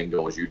who have the same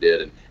goal as you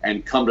did,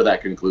 and come to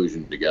that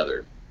conclusion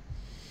together.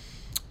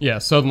 Yeah,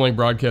 Southern League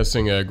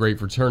Broadcasting, a great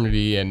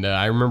fraternity, and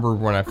I remember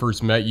when I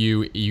first met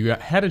you, you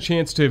had a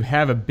chance to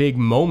have a big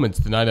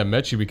moment the night I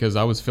met you, because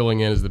I was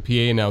filling in as the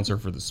PA announcer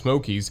for the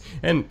Smokies,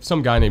 and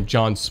some guy named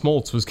John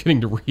Smoltz was getting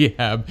to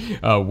rehab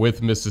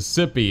with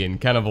Mississippi,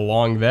 and kind of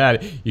along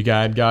that, you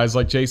got guys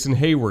like Jason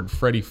Hayward,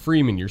 Freddie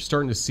Freeman. You're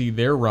starting to see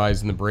their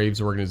rise in the Braves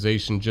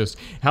organization. Just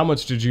how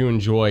much did you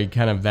enjoy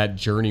kind of that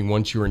journey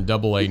once you were in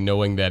AA,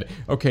 knowing that,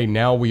 okay,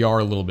 now we are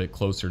a little bit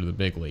closer to the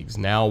big leagues.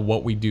 Now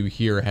what we do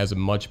here has a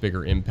much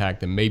bigger impact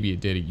than maybe it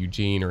did at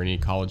Eugene or any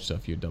college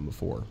stuff you had done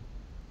before?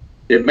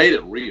 It made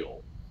it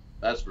real,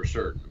 that's for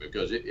certain,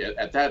 because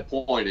at that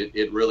point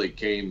it really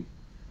came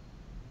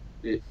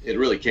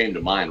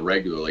to mind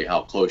regularly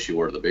how close you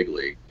were to the big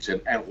leagues.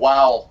 And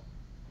while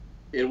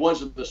it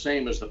wasn't the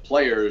same as the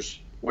players,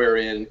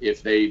 wherein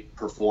if they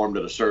performed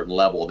at a certain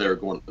level, they were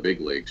going to the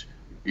big leagues.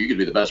 You could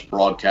be the best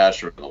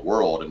broadcaster in the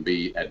world and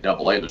be at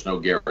AA. There's no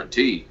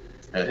guarantee.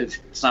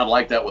 It's not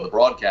like that with the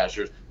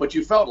broadcasters, but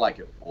you felt like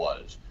it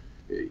was.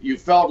 You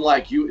felt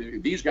like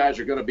these guys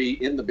are going to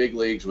be in the big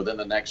leagues within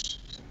the next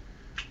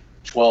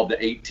 12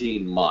 to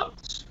 18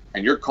 months,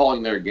 and you're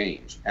calling their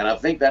games. And I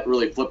think that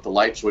really flipped the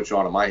light switch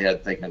on in my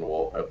head, thinking,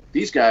 well, if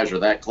these guys are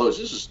that close,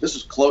 this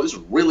is close. This is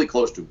really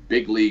close to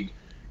big league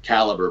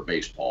caliber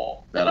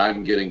baseball that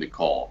I'm getting to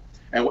call.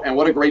 And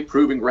what a great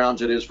proving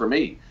grounds it is for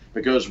me,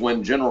 because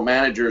when general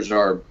managers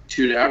are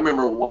tuning, I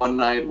remember one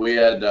night we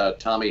had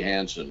Tommy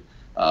Hanson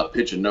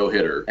pitch a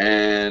no-hitter,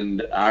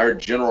 and our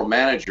general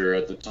manager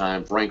at the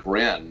time, Frank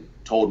Wren,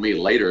 told me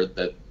later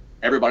that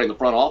everybody in the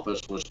front office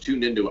was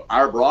tuned into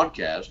our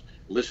broadcast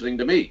listening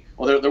to me.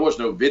 Well, there was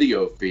no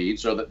video feed,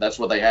 so that's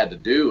what they had to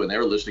do, and they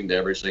were listening to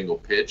every single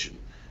pitch,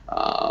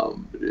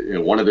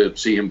 and wanted to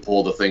see him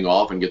pull the thing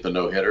off and get the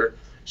no-hitter.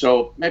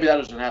 So maybe that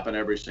doesn't happen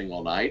every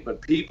single night, but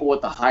people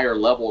at the higher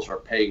levels are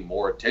paying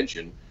more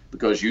attention,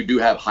 because you do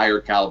have higher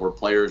caliber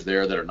players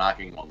there that are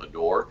knocking on the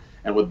door.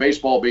 And with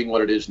baseball being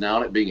what it is now,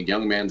 and it being a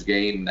young man's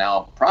game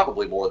now,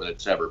 probably more than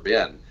it's ever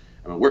been,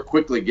 I mean, we're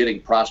quickly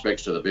getting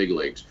prospects to the big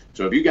leagues.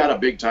 So if you got a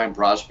big-time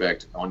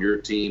prospect on your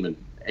team in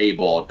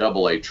A-ball,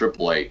 AA,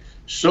 AAA,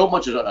 so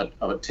much of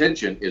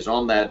attention is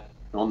on that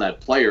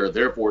player.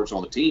 Therefore, it's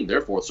on the team.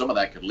 Therefore, some of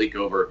that could leak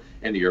over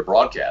into your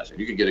broadcast, and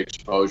you can get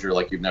exposure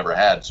like you've never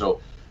had. So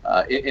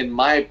in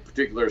my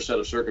particular set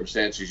of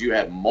circumstances, you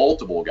had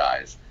multiple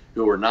guys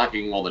who were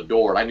knocking on the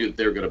door, and I knew that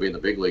they were going to be in the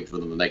big leagues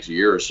within the next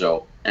year or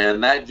so.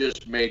 And that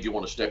just made you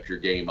want to step your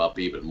game up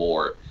even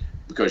more,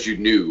 because you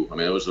knew, I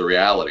mean, it was the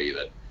reality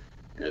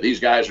that these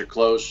guys are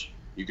close,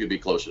 you could be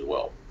close as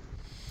well.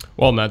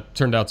 Well, and that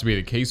turned out to be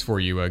the case for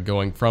you,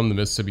 going from the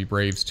Mississippi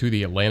Braves to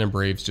the Atlanta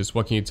Braves. Just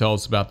what can you tell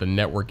us about the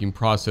networking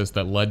process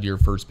that led to your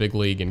first big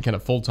league and kind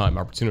of full-time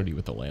opportunity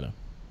with Atlanta?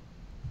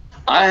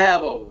 I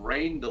have a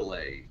rain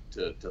delay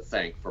to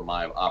thank for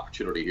my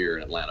opportunity here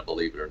in Atlanta,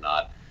 believe it or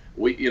not.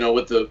 with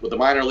the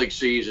minor league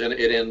season,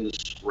 it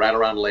ends right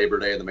around Labor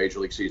Day, and the major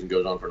league season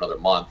goes on for another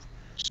month.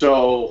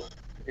 So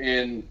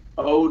in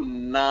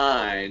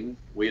 2009,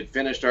 we had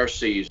finished our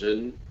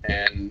season,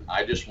 and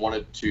I just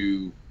wanted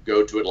to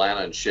go to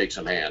Atlanta and shake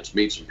some hands,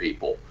 meet some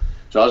people.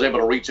 So I was able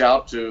to reach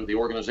out to the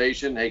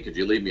organization. Hey, could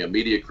you leave me a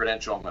media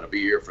credential? I'm going to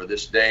be here for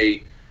this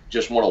day.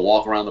 Just want to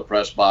walk around the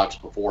press box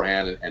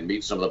beforehand and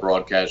meet some of the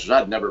broadcasters.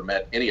 I'd never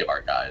met any of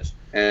our guys.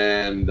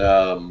 And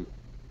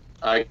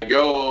I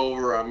go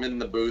over, I'm in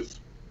the booth,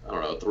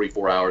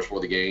 3-4 hours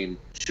before the game.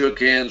 Shook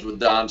hands with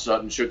Don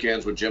Sutton, shook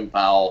hands with Jim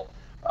Powell,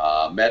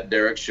 met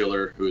Derek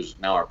Schiller, who is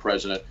now our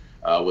president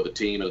with the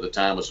team. At the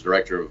time was the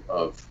director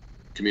of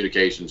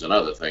communications and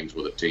other things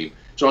with the team.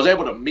 So I was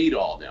able to meet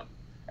all of them.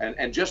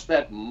 And just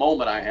that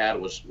moment I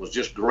had was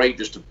just great,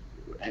 just to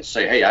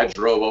say, hey, I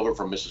drove over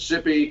from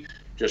Mississippi,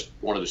 just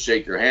wanted to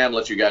shake your hand,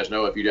 let you guys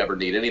know if you'd ever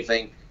need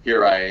anything,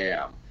 here I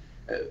am.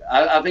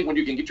 I think when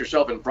you can get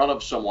yourself in front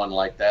of someone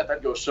like that,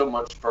 that goes so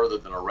much further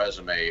than a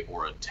resume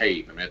or a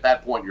tape. I mean, at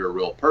that point, you're a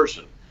real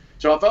person.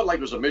 So I felt like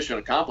it was a mission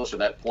accomplished at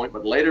that point.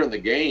 But later in the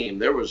game,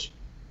 there was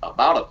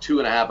about a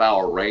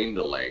 2.5-hour rain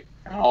delay.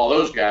 And all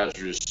those guys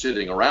were just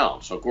sitting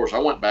around. So, of course, I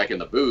went back in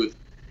the booth,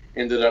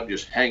 ended up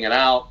just hanging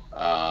out,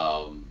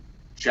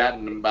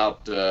 chatting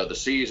about the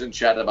season,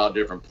 chatting about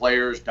different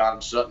players. Don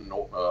Sutton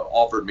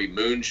offered me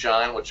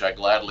moonshine, which I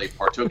gladly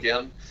partook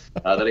in,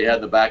 that he had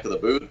in the back of the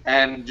booth.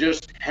 And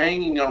just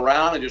hanging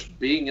around and just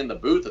being in the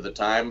booth at the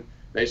time,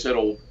 they said,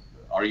 oh,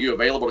 are you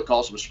available to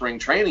call some spring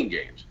training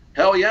games?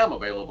 Hell yeah, I'm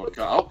available to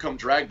come. I'll come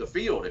drag the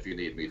field if you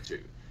need me to.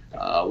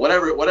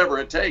 Whatever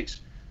it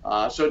takes.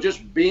 So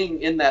just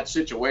being in that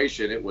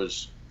situation, it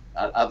was,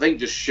 I think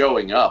just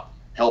showing up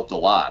helped a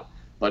lot.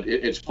 But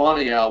it's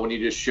funny how when you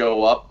just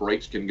show up,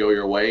 breaks can go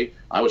your way.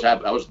 I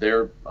was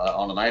there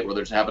on a night where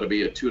there just happened to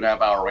be a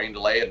 2.5-hour rain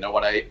delay, and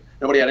nobody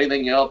had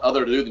anything else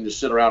other to do than just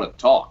sit around and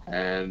talk.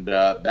 And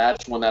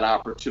that's when that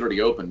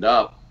opportunity opened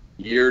up.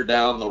 Year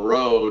down the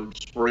road,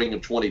 spring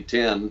of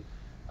 2010,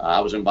 I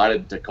was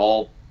invited to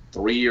call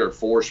 3 or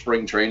 4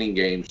 spring training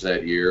games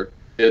that year.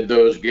 Did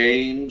those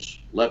games,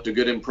 left a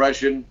good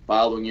impression.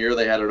 Following year,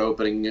 they had an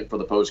opening for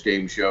the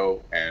post-game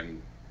show,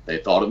 and they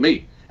thought of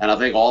me. And I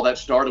think all that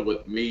started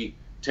with me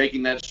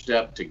taking that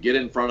step to get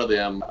in front of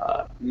them,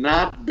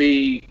 not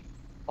be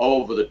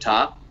over the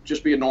top,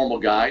 just be a normal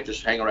guy,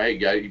 just hang around. Hey,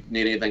 guy, you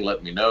need anything,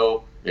 let me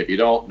know. If you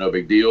don't, no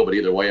big deal. But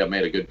either way, I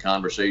made a good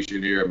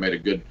conversation here. I made a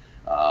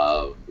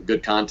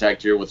good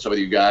contact here with some of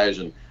you guys.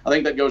 And I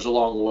think that goes a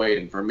long way.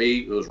 And for me,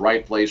 it was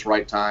right place,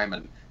 right time.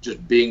 And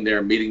just being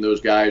there, meeting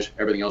those guys,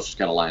 everything else is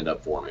kind of lined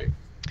up for me.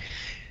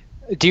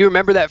 Do you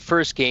remember that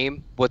first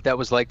game, what that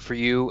was like for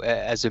you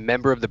as a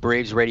member of the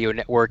Braves radio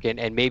network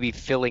and maybe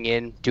filling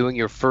in, doing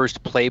your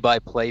first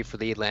play-by-play for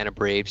the Atlanta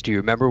Braves? Do you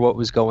remember what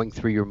was going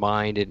through your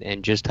mind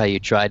and just how you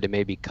tried to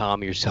maybe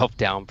calm yourself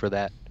down for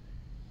that?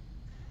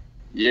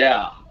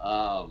 Yeah,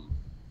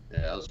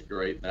 that was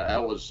great.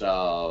 That was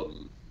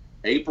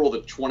April the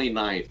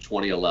 29th,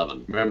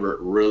 2011. Remember it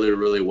really,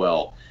 really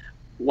well.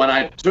 When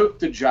I took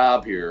the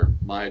job here,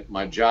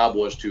 my job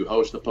was to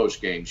host the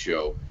post-game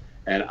show.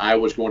 And I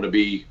was going to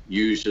be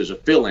used as a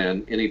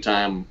fill-in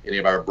anytime any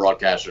of our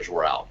broadcasters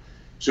were out.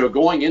 So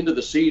going into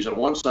the season,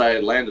 once I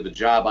had landed the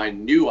job, I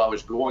knew I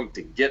was going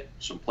to get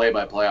some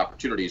play-by-play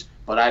opportunities,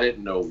 but I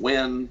didn't know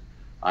when.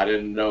 I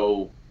didn't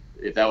know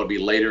if that would be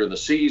later in the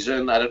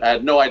season. I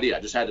had no idea. I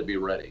just had to be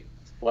ready.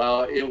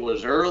 Well, it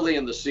was early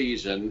in the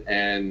season,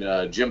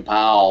 and Jim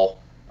Powell,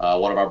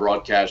 one of our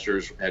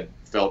broadcasters, had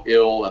felt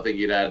ill. I think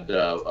he'd had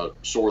a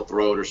sore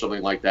throat or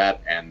something like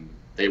that, and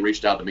they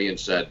reached out to me and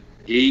said,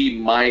 he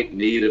might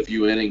need a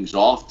few innings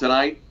off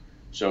tonight,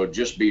 so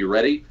just be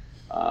ready.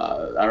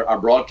 Our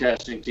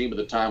broadcasting team at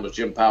the time was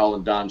Jim Powell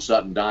and Don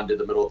Sutton. Don did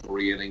the middle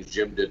 3 innings.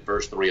 Jim did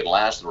first 3 and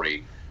last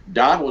 3.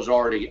 Don was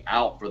already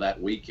out for that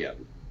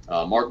weekend.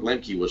 Mark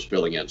Lemke was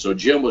filling in. So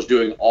Jim was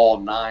doing all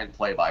 9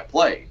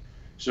 play-by-play.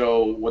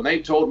 So when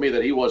they told me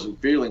that he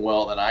wasn't feeling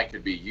well, that I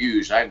could be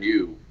used, I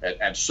knew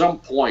at some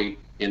point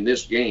in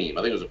this game,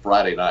 I think it was a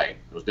Friday night.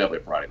 It was definitely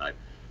a Friday night.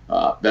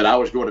 That I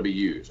was going to be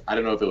used. I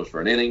don't know if it was for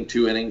an inning,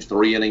 2 innings,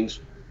 3 innings.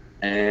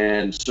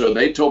 And so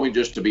they told me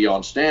just to be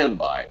on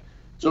standby.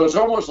 So it's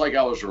almost like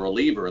I was a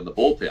reliever in the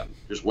bullpen,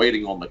 just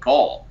waiting on the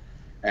call.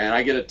 And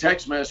I get a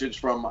text message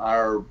from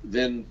our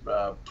then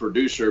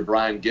producer,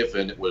 Brian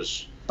Giffen. It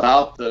was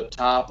about the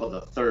top of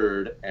the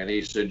 3rd. And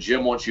he said,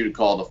 Jim wants you to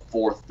call the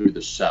 4th through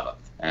the 7th.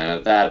 And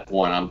at that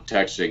point, I'm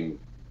texting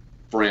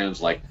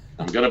friends like,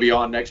 I'm going to be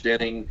on next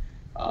inning.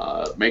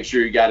 Make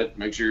sure you got it.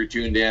 Make sure you're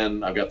tuned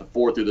in. I've got the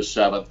 4th through the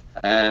 7th.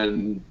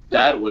 And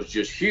that was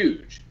just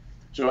huge.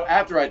 So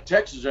after I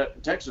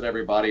texted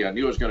everybody, I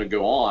knew it was going to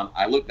go on.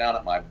 I looked down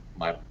at my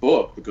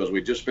book because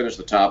we just finished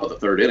the top of the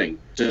 3rd inning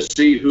to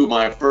see who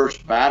my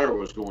first batter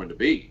was going to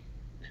be.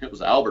 It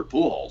was Albert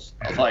Pujols.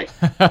 I was like,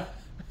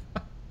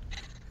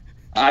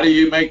 how do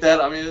you make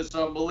that? I mean, it's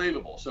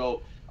unbelievable.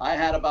 So I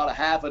had about a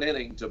half an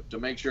inning to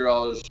make sure I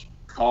was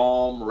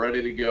calm,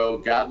 ready to go,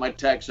 got my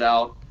text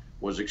out.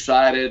 Was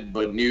excited,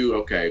 but knew,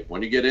 okay,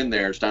 when you get in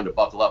there, it's time to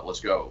buckle up.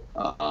 Let's go.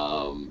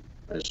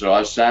 And so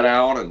I sat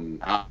down,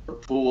 and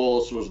Albert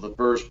Pujols was the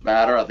first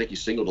batter. I think he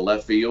singled to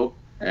left field.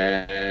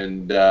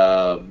 And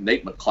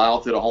Nate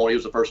McLeod hit a home. He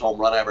was the first home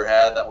run I ever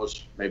had. That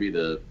was maybe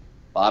the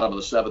bottom of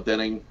the 7th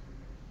inning.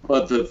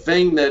 But the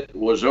thing that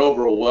was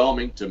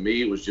overwhelming to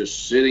me was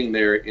just sitting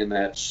there in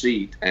that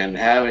seat and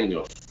having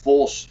a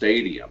full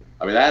stadium.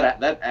 I mean,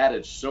 that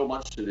added so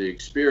much to the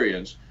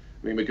experience.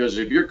 I mean, because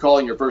if you're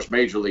calling your first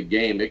major league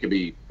game, it could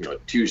be, you know,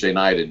 Tuesday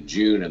night in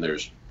June and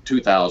there's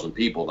 2,000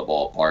 people in the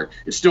ballpark.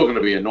 It's still going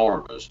to be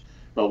enormous.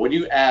 But when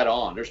you add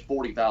on, there's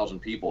 40,000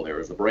 people there. It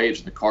was the Braves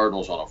and the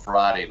Cardinals on a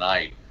Friday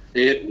night.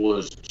 It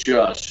was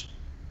just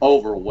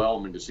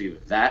overwhelming to see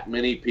that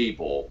many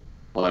people,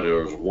 but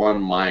there was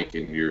one mic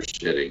and you're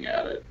sitting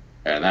at it.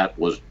 And that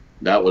was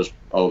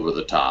over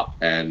the top.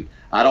 And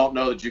I don't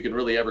know that you can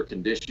really ever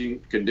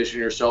condition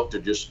yourself to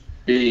just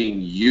being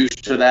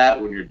used to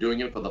that when you're doing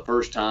it for the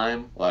first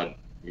time. But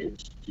you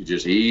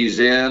just ease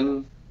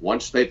in.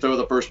 Once they throw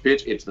the first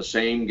pitch, it's the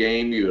same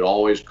game you had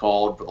always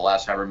called for the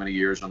last however many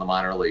years in the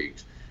minor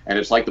leagues. And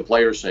it's like the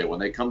players say,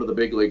 when they come to the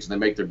big leagues and they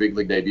make their big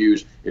league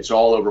debuts, it's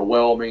all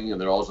overwhelming and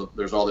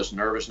there's all this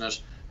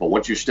nervousness. But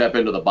once you step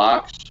into the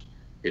box,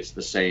 it's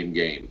the same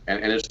game.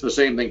 And it's the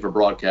same thing for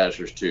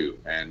broadcasters too.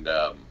 And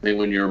I think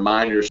when you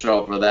remind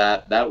yourself of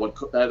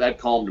that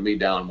calmed me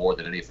down more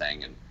than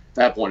anything. And at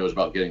that point, it was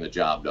about getting the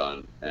job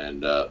done.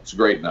 And it's a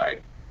great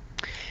night.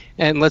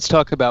 And let's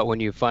talk about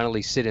when you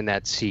finally sit in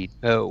that seat.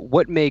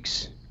 What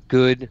makes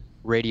good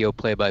radio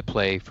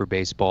play-by-play for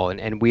baseball?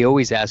 And we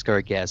always ask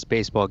our guests,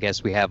 baseball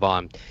guests we have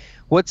on,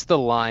 what's the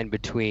line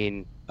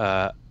between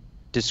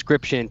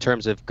description in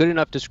terms of good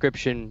enough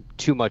description,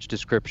 too much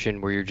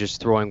description, where you're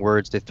just throwing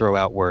words to throw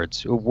out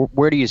words?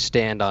 Where do you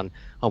stand on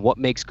what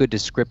makes good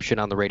description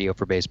on the radio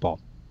for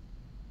baseball?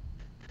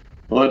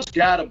 Well, it's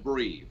got to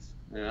breathe.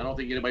 And I don't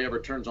think anybody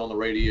ever turns on the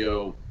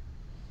radio.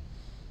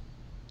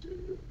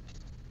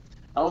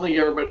 I don't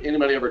think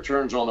anybody ever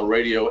turns on the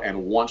radio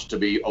and wants to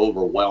be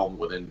overwhelmed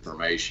with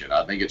information.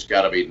 I think it's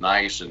got to be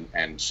nice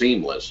and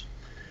seamless.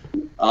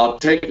 I'll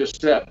take a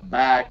step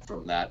back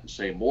from that and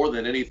say, more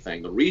than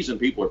anything, the reason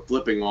people are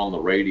flipping on the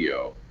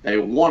radio, they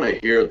want to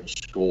hear the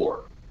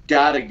score.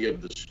 Got to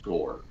give the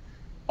score.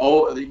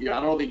 Oh, I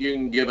don't think you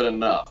can give it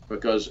enough,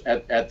 because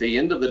at the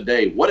end of the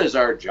day, what is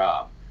our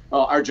job?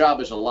 Well, our job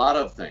is a lot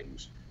of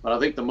things. But I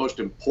think the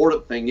most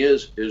important thing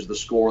is the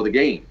score of the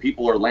game.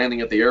 People are landing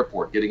at the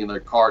airport, getting in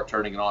their car,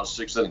 turning it on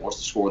 6th inning. What's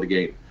the score of the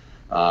game?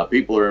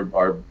 People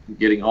are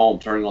getting home,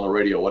 turning on the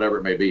radio, whatever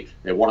it may be.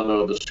 They want to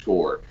know the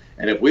score.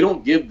 And if we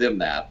don't give them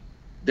that,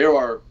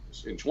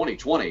 in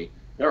 2020,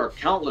 there are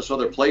countless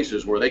other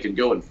places where they can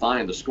go and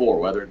find the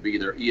score, whether it be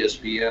their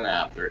ESPN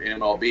app, their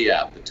MLB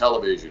app, the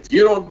television. If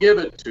you don't give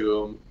it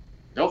to them,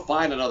 they'll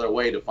find another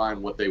way to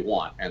find what they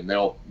want, and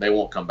they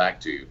won't come back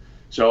to you.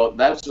 So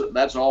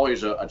that's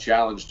always a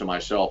challenge to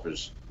myself,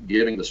 is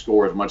giving the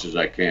score as much as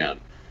I can.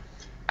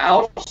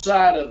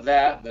 Outside of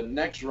that, the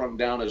next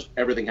rundown is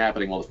everything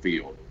happening on the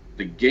field.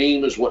 The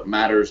game is what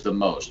matters the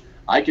most.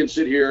 I can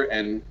sit here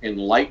and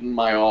enlighten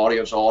my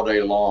audience all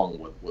day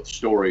long with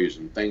stories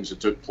and things that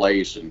took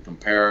place and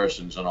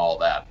comparisons and all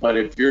that. But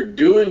if you're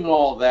doing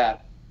all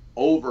that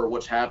over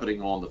what's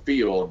happening on the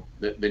field,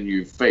 then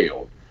you've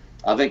failed.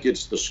 I think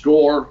it's the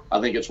score.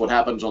 I think it's what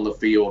happens on the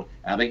field.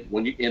 I think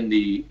when you in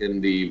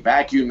the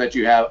vacuum that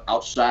you have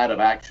outside of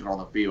action on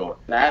the field,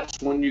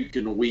 that's when you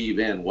can weave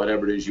in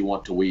whatever it is you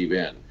want to weave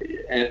in.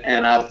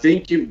 And I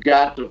think you've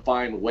got to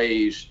find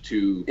ways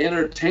to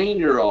entertain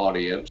your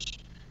audience,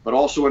 but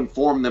also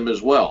inform them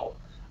as well.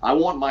 I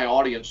want my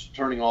audience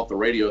turning off the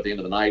radio at the end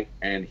of the night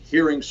and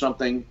hearing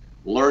something,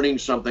 learning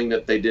something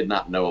that they did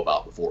not know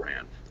about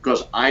beforehand,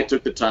 because I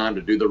took the time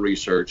to do the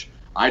research.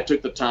 I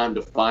took the time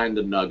to find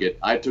the nugget.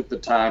 I took the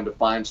time to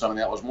find something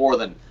that was more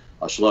than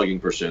a slugging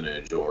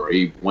percentage, or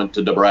he went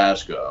to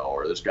Nebraska,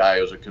 or this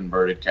guy was a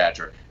converted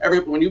catcher.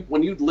 When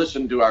you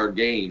listen to our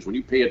games, when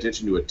you pay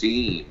attention to a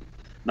team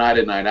night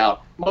in, night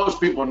out,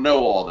 most people know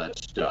all that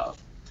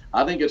stuff.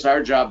 I think it's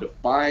our job to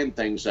find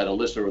things that a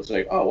listener would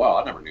say, oh, wow,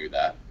 I never knew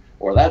that.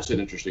 Or that's an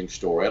interesting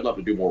story. I'd love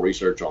to do more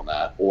research on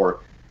that.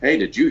 Or, hey,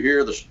 did you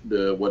hear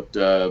what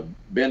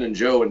Ben and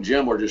Joe and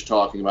Jim were just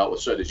talking about?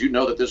 Did you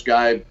know that this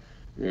guy,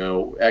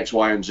 X,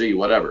 Y, and Z,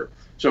 whatever.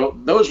 So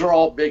those are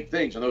all big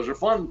things, and those are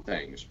fun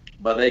things,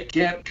 but they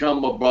can't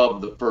come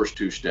above the first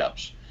two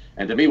steps.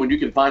 And to me, when you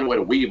can find a way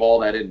to weave all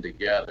that in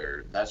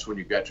together, that's when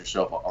you've got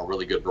yourself a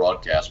really good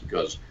broadcast,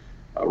 because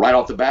right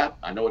off the bat,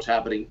 I know what's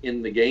happening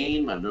in the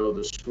game. I know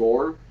the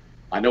score.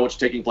 I know what's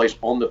taking place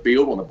on the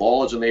field when the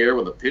ball is in the air,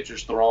 when the pitch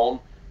is thrown,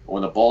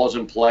 when the ball is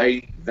in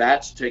play.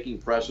 That's taking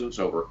precedence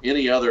over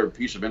any other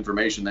piece of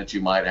information that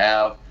you might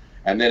have.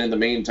 And then in the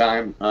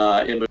meantime,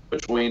 in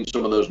between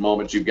some of those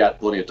moments, you've got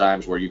plenty of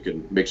times where you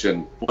can mix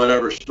in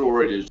whatever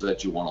story it is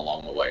that you want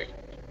along the way.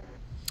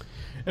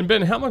 And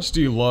Ben, how much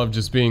do you love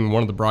just being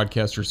one of the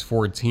broadcasters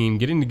for a team,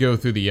 getting to go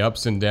through the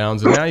ups and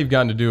downs, and now you've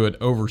gotten to do it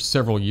over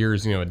several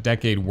years, a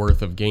decade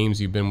worth of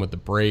games you've been with the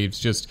Braves,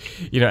 just,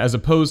 as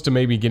opposed to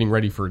maybe getting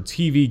ready for a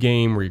TV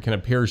game where you're kind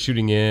of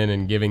parachuting in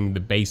and giving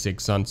the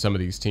basics on some of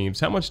these teams.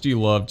 How much do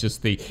you love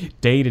just the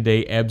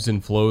day-to-day ebbs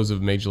and flows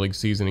of Major League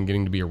season and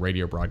getting to be a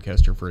radio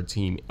broadcaster for a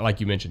team, like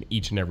you mentioned,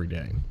 each and every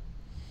day?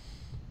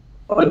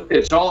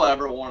 It's all I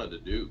ever wanted to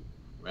do,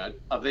 man.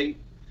 I think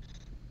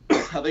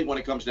when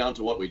it comes down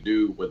to what we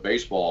do with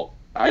baseball,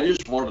 I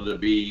just wanted to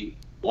be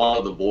one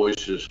of the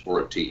voices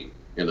for a team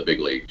in the big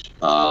leagues.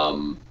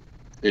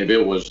 If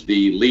it was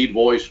the lead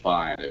voice,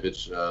 fine. If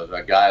it's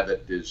a guy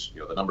that is,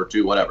 the number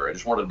 2, whatever. I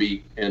just wanted to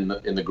be in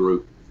the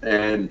group.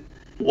 And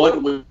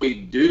what we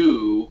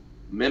do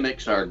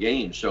mimics our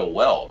game so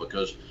well,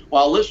 because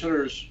while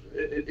listeners,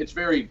 it's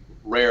very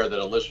rare that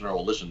a listener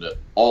will listen to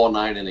all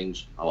 9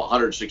 innings of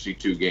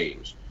 162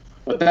 games.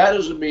 But that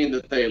doesn't mean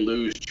that they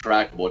lose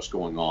track of what's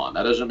going on.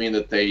 That doesn't mean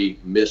that they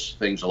miss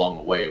things along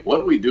the way.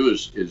 What we do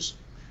is it's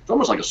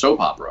almost like a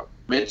soap opera.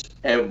 It's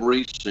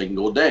every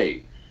single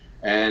day.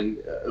 And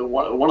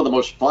one of the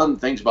most fun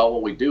things about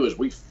what we do is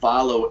we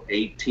follow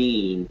a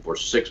team for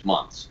 6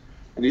 months.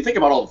 And you think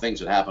about all the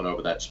things that happen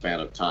over that span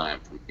of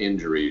time, from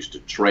injuries to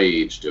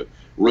trades to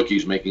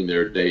rookies making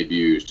their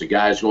debuts to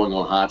guys going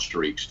on hot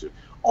streaks to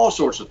all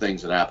sorts of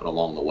things that happen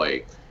along the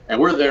way. And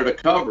we're there to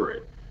cover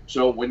it.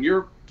 So when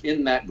you're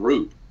in that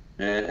group,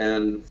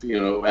 and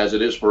as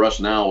it is for us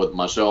now with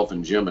myself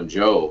and Jim and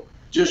Joe,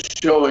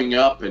 just showing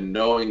up and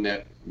knowing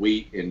that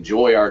we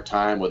enjoy our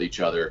time with each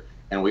other,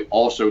 and we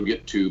also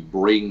get to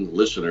bring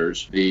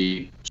listeners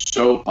the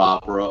soap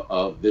opera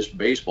of this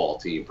baseball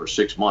team for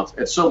 6 months.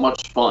 It's so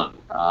much fun.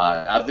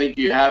 I think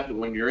you have to,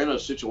 when you're in a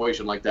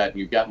situation like that and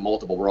you've got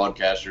multiple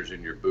broadcasters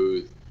in your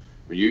booth,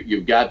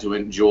 you've got to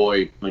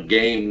enjoy the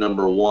game,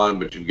 number 1,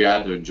 but you've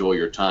got to enjoy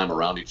your time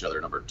around each other,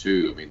 number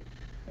 2. I mean,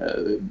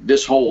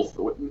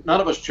 none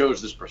of us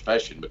chose this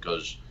profession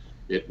because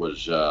it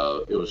was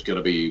going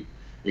to be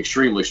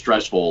extremely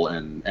stressful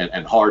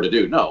and hard to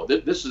do. No,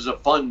 this is a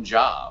fun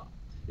job.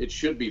 It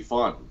should be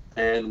fun.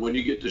 And when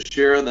you get to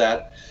share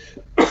that,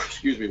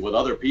 with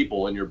other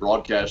people in your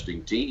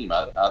broadcasting team,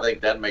 I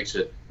think that makes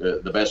it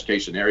the best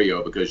case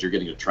scenario, because you're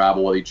getting to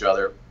travel with each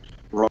other,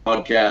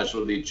 broadcast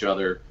with each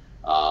other,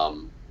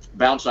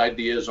 bounce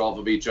ideas off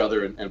of each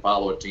other and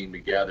follow a team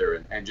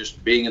together, and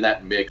just being in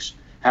that mix.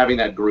 Having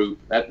that group,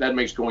 that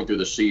makes going through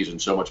the season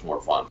so much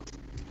more fun.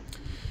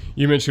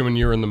 You mentioned when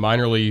you were in the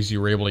minor leagues, you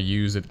were able to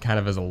use it kind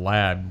of as a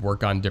lab,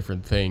 work on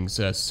different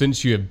things.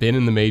 Since you have been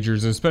in the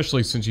majors, and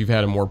especially since you've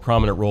had a more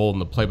prominent role in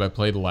the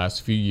play-by-play the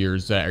last few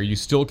years, are you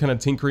still kind of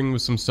tinkering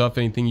with some stuff?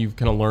 Anything you've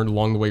kind of learned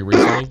along the way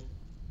recently?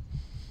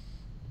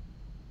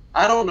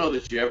 I don't know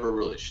that you ever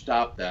really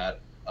stop that.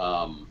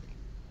 I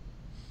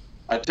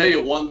tell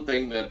you one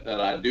thing that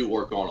I do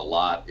work on a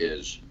lot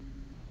is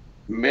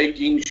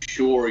making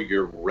sure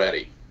you're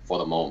ready for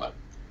the moment,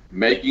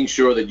 making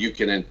sure that you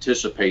can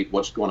anticipate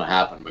what's going to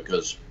happen,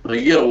 because when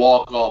you get a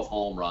walk-off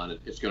home run,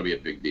 it's going to be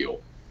a big deal.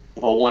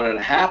 But when it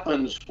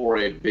happens for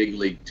a big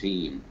league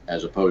team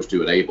as opposed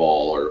to an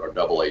A-ball or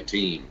double-A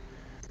team,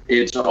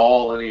 it's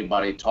all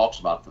anybody talks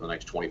about for the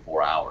next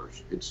 24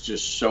 hours. It's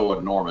just so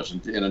enormous.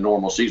 And in a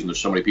normal season, there's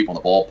so many people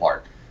in the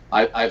ballpark.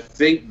 I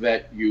think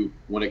that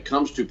when it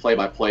comes to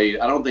play-by-play,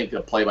 I don't think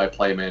a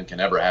play-by-play man can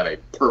ever have a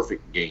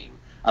perfect game.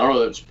 I don't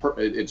know that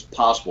it's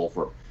possible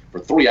for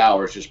 3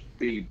 hours just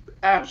be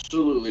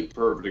absolutely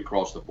perfect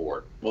across the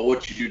board. But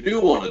what you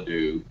do want to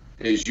do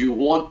is you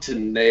want to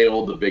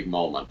nail the big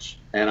moments.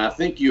 And I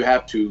think you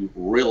have to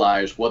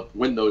realize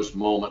when those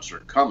moments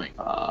are coming.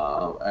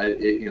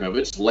 If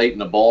it's late in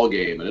the ball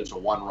game and it's a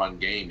 1-run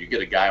game, you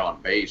get a guy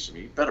on base, I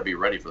mean, you better be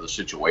ready for the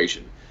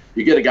situation.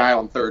 You get a guy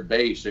on third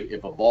base,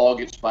 if a ball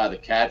gets by the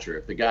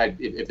catcher,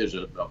 if there's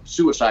a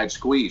suicide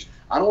squeeze,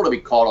 I don't want to be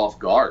caught off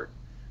guard.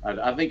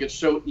 I think it's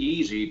so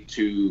easy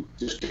to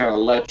just kind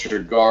of let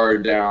your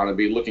guard down and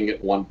be looking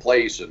at one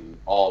place, and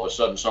all of a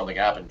sudden something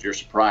happens, you're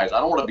surprised. I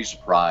don't want to be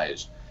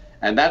surprised.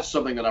 And that's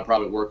something that I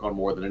probably work on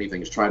more than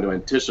anything, is trying to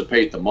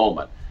anticipate the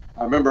moment.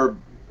 I remember,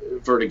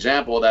 for an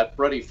example, that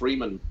Freddie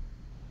Freeman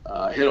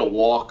hit a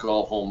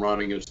walk-off home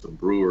run against the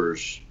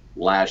Brewers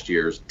last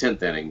year's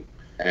 10th inning.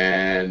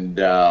 And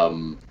I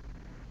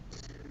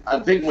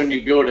think when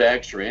you go to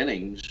extra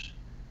innings,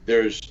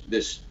 there's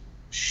this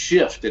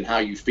shift in how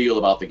you feel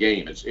about the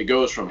game. It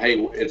goes from, hey,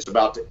 it's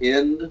about to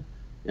end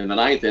in the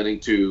 9th inning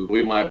to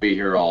we might be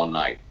here all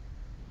night.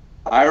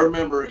 I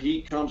remember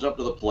he comes up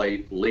to the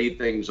plate, lead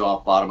things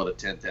off bottom of the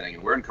 10th inning,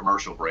 and we're in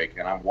commercial break,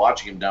 and I'm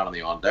watching him down in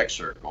the on-deck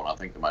circle, and I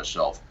think to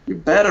myself, you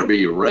better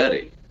be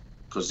ready,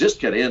 because this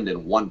could end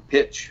in one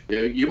pitch.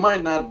 You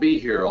might not be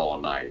here all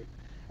night.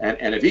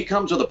 And if he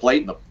comes to the plate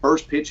and the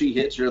first pitch he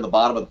hits here in the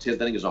bottom of the 10th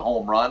inning is a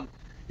home run,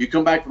 you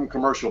come back from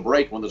commercial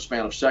break, when the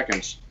span of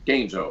seconds,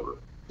 game's over.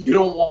 You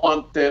don't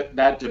want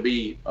that to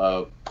be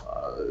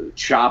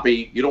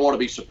choppy. You don't want to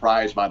be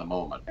surprised by the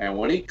moment. And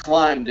when he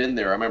climbed in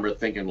there, I remember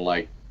thinking,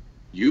 like,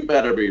 you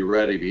better be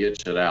ready if he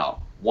hits it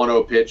out.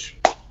 1-0 pitch,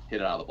 hit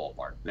it out of the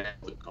ballpark. That's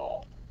the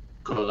call.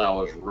 because I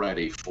was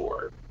ready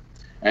for it.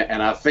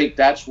 And I think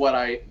that's what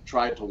I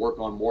tried to work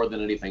on more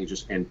than anything,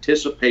 just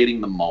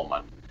anticipating the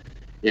moment.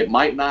 It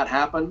might not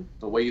happen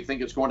the way you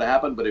think it's going to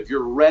happen, but if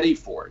you're ready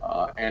for it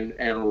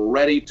and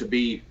ready to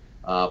be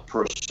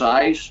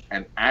precise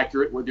and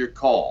accurate with your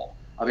call,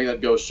 I think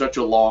that goes such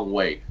a long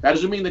way. That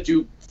doesn't mean that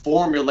you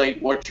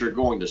formulate what you're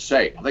going to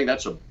say. I think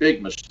that's a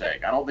big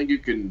mistake. I don't think you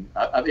can.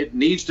 It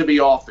needs to be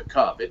off the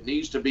cuff. It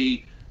needs to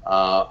be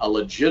a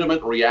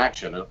legitimate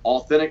reaction, an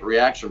authentic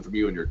reaction from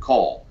you in your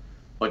call.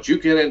 But you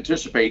can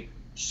anticipate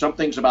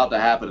something's about to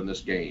happen in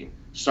this game.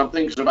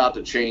 Something's about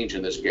to change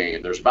in this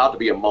game. There's about to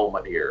be a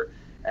moment here.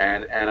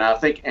 And I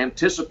think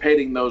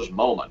anticipating those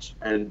moments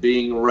and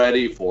being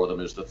ready for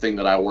them is the thing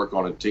that I work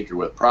on and tinker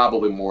with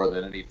probably more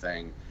than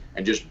anything,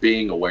 and just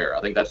being aware.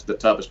 I think that's the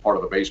toughest part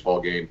of a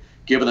baseball game,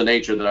 given the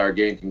nature that our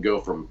game can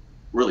go from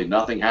really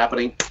nothing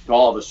happening to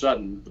all of a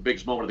sudden the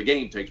biggest moment of the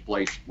game takes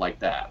place like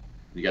that.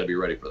 You got to be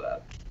ready for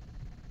that.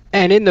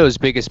 And in those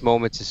biggest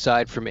moments,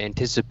 aside from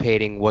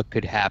anticipating what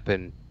could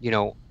happen,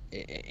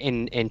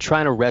 in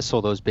trying to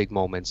wrestle those big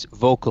moments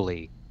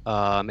vocally,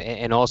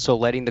 and also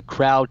letting the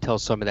crowd tell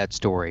some of that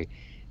story.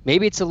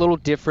 Maybe it's a little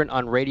different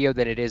on radio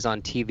than it is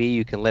on TV.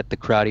 You can let the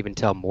crowd even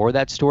tell more of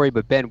that story.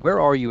 But Ben, where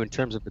are you in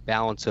terms of the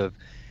balance of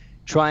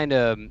trying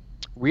to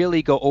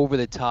really go over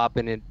the top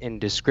in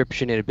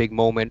description in a big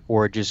moment,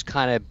 or just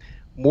kind of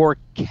more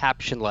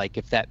caption-like,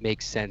 if that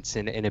makes sense,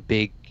 in a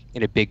big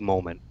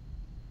moment?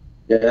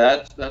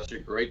 Yeah, that's a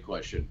great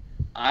question.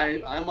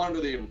 I'm under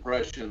the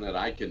impression that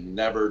I can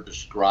never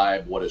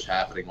describe what is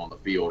happening on the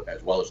field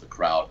as well as the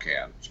crowd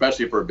can,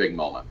 especially for a big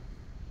moment.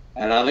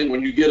 And I think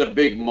when you get a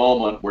big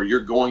moment where you're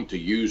going to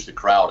use the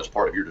crowd as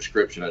part of your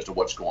description as to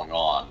what's going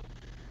on,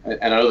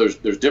 and I know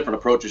there's different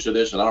approaches to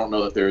this, and I don't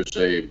know that there's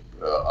a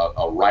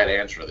right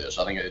answer to this.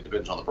 I think it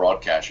depends on the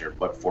broadcaster.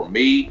 But for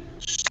me,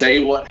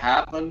 say what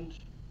happened,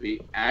 be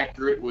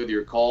accurate with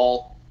your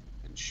call,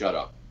 and shut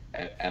up.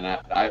 And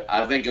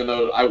I think in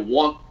those, I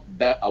want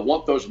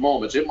those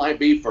moments. It might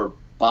be for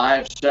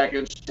 5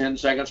 seconds, 10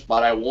 seconds,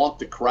 but I want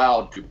the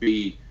crowd to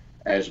be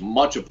as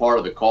much a part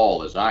of the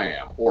call as I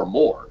am, or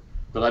more.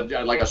 But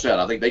like I said,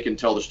 I think they can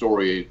tell the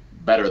story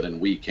better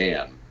than we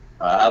can.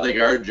 I think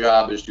our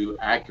job is to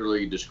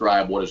accurately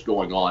describe what is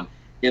going on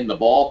in the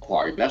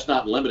ballpark. That's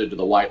not limited to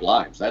the white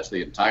lines. That's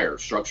the entire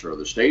structure of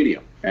the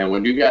stadium. And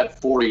when you got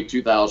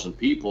 42,000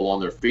 people on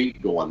their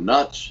feet going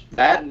nuts,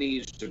 that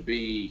needs to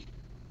be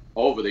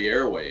over the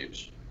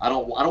airwaves. I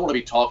don't want to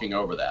be talking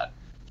over that.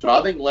 So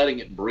I think letting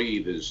it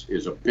breathe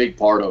is a big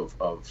part of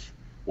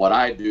what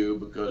I do,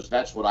 because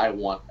that's what I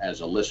want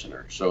as a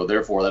listener. So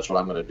therefore, that's what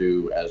I'm going to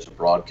do as a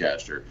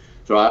broadcaster.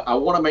 So I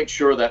want to make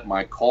sure that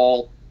my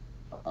call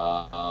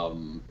I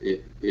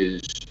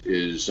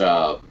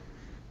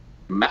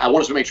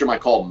want to make sure my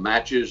call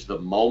matches the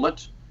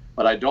moment,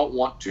 but I don't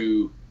want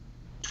to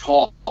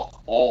talk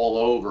all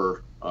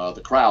over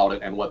the crowd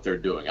and what they're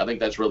doing. I think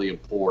that's really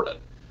important.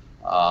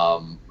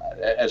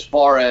 As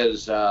far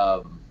as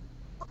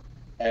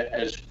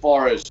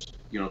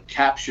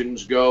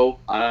captions go,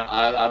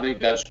 I think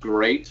that's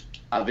great.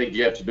 I think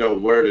you have to know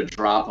where to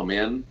drop them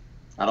in.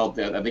 I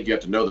think you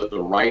have to know that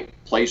the right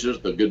places,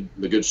 the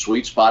good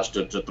sweet spots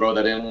to throw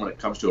that in when it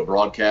comes to a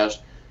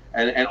broadcast,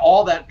 and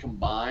all that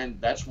combined.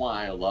 That's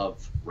why I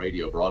love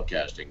radio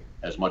broadcasting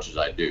as much as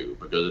I do,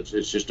 because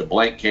it's just a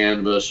blank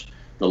canvas.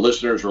 The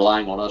listener's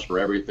relying on us for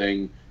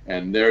everything.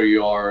 And there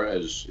you are,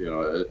 as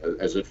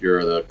if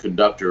you're the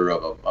conductor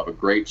of a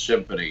great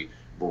symphony,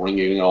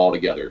 bringing it all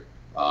together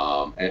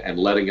and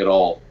letting it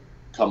all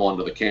come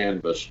onto the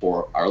canvas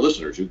for our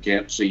listeners who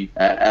can't see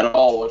at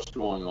all what's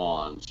going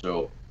on.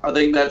 So I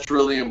think that's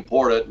really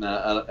important. And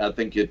I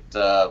think it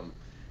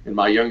in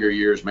my younger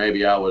years,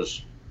 maybe I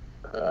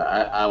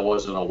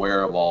wasn't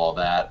aware of all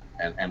that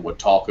and would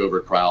talk over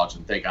crowds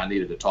and think I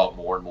needed to talk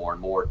more and more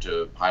and more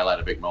to highlight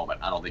a big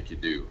moment. I don't think you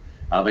do.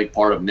 I think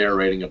part of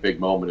narrating a big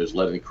moment is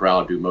letting the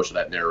crowd do most of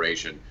that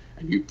narration,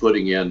 and you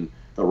putting in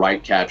the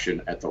right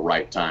caption at the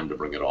right time to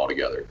bring it all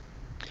together.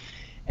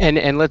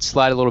 And let's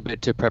slide a little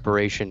bit to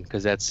preparation,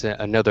 because that's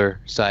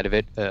another side of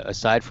it,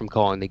 aside from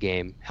calling the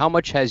game. How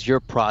much has your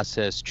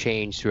process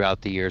changed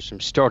throughout the years, from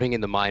starting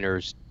in the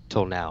minors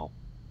till now?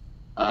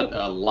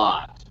 A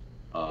lot,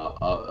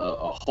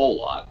 a whole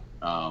lot.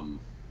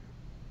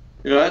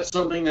 That's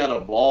something that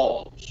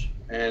evolves.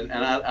 And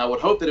I would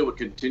hope that it would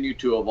continue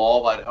to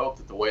evolve. I'd hope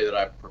that the way that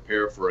I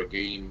prepare for a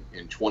game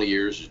in 20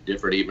 years is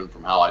different even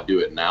from how I do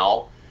it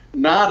now.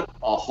 Not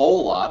a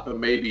whole lot, but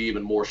maybe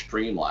even more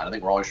streamlined. I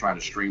think we're always trying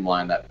to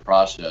streamline that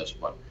process.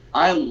 But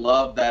I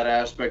love that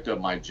aspect of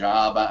my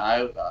job.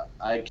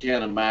 I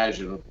can't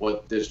imagine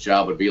what this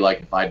job would be like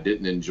if I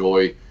didn't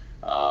enjoy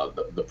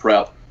the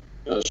prep,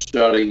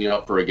 studying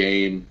up for a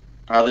game.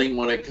 I think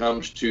when it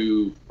comes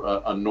to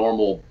a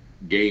normal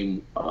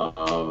game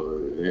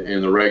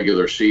in the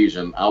regular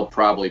season, I'll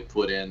probably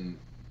put in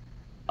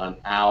an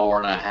hour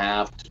and a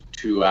half to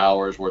 2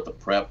 hours worth of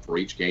prep for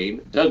each game.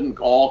 It doesn't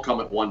all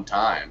come at one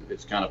time.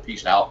 It's kind of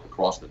pieced out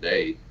across the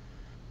day.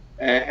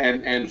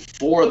 And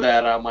for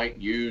that, I might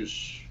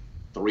use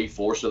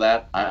 3/4 of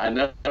that. I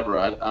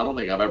don't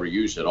think I've ever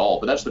used it all.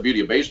 But that's the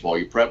beauty of baseball.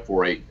 You prep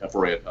for a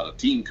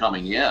team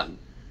coming in,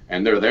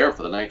 and they're there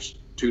for the next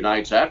 2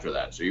 nights after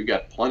that. So you've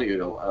got plenty.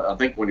 I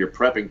think when you're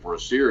prepping for a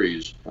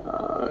series,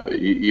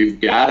 you've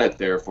got it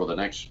there for the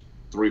next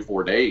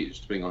 3-4 days,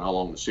 depending on how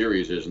long the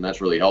series is, and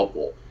that's really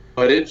helpful.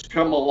 But it's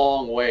come a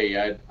long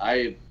way.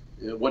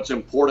 What's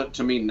important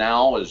to me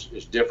now is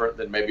different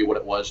than maybe what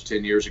it was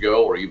 10 years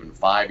ago or even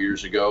 5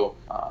 years ago.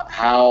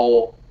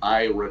 How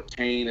I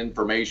retain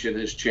information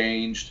has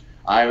changed.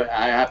 I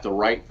have to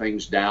write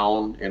things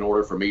down in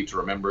order for me to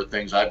remember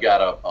things. I've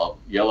got a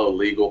yellow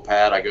legal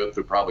pad. I go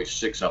through probably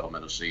 6 of them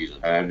in a season.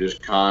 And I'm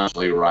just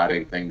constantly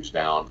writing things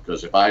down,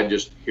 because if I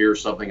just hear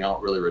something, I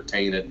don't really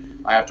retain it.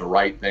 I have to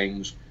write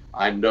things.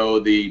 I know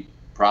the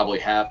probably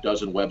half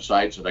dozen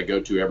websites that I go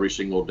to every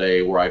single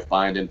day where I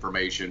find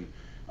information.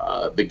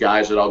 The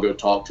guys that I'll go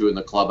talk to in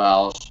the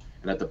clubhouse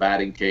and at the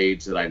batting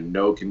cage that I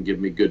know can give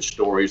me good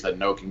stories, that I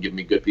know can give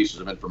me good pieces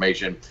of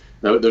information.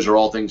 Those are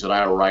all things that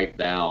I write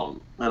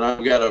down. And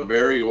I've got a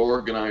very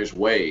organized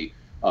way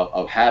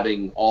of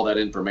having all that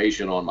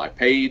information on my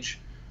page,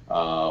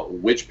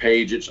 which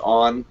page it's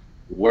on,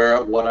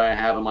 what I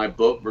have in my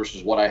book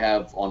versus what I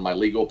have on my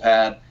legal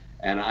pad.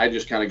 And I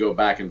just kind of go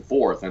back and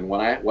forth. And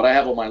what I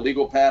have on my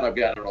legal pad, I've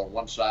got it on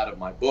one side of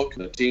my book.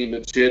 The team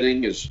that's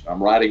hitting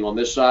I'm writing on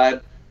this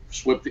side.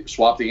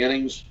 Swap the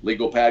innings,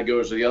 legal pad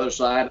goes to the other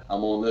side,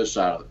 I'm on this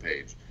side of the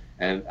page.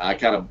 And I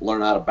kind of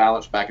learn how to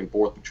balance back and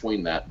forth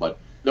between that. But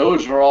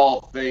those are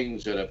all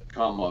things that have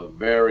come a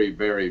very,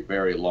 very,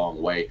 very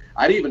long way.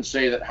 I'd even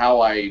say that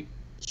how I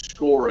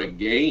score a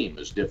game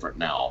is different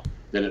now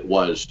than it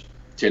was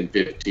 10,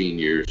 15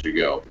 years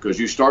ago, because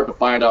you start to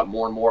find out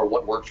more and more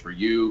what works for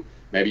you.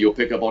 Maybe you'll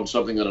pick up on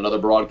something that another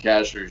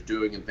broadcaster is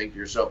doing and think to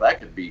yourself,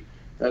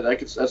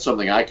 that's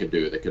something I could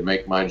do that could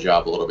make my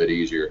job a little bit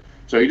easier.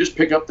 So you just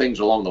pick up things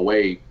along the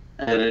way,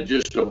 and it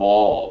just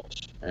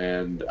evolves.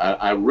 And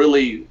I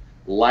really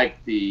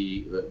like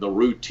the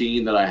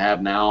routine that I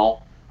have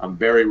now. I'm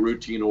very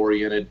routine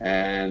oriented,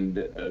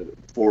 and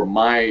for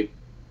my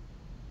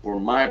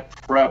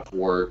prep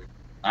work,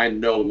 I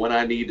know when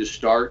I need to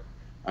start.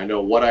 I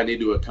know what I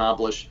need to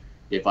accomplish.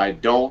 If I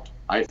don't,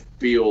 I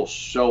feel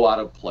so out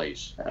of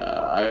place.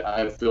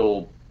 I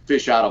feel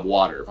fish out of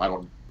water if I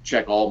don't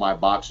check all my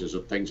boxes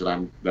of things that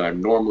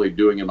I'm normally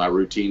doing in my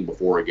routine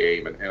before a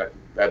game, and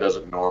that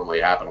doesn't normally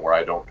happen where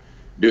I don't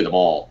do them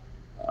all.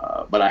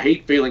 But I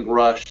hate feeling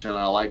rushed, and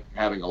I like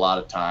having a lot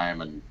of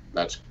time, and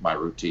that's my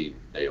routine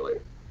daily.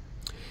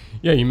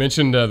 Yeah, you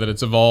mentioned that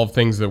it's evolved.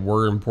 Things that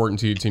were important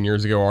to you 10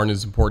 years ago aren't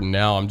as important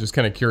now. I'm just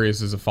kind of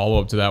curious, as a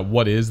follow-up to that,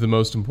 what is the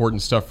most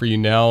important stuff for you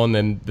now? And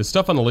then the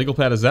stuff on the legal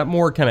pad, is that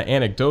more kind of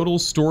anecdotal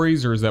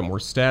stories, or is that more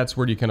stats?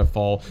 Where do you kind of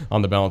fall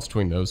on the balance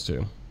between those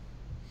two?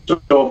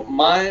 So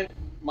my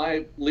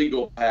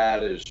legal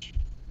pad is,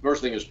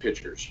 first thing is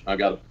pictures. I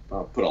got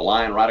to put a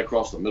line right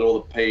across the middle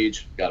of the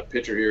page. Got a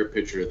picture here,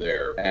 picture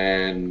there,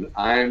 and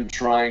I'm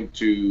trying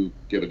to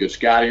give a good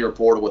scouting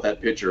report of what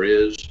that picture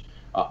is.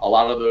 A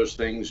lot of those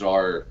things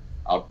are,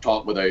 I'll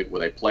talk with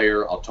a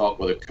player, I'll talk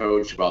with a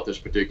coach about this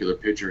particular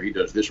pitcher. He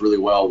does this really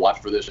well. Watch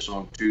for this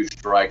on 2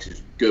 strikes.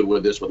 He's good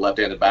with this with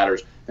left-handed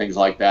batters, things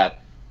like that.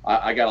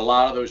 I got a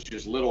lot of those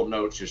just little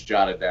notes just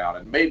jotted down,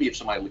 and maybe if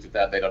somebody looked at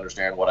that, they'd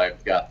understand what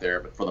I've got there.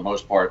 But for the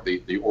most part,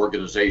 the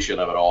organization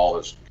of it all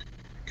is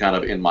kind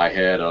of in my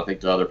head, and I think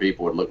to other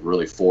people it would look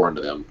really foreign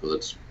to them because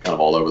it's kind of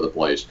all over the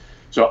place.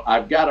 So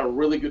I've got a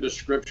really good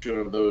description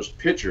of those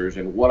pitchers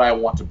and what I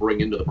want to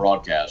bring into the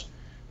broadcast,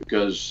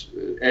 because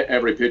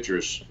every pitcher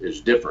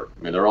is different.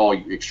 I mean, they're all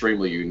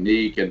extremely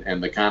unique,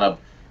 and the kind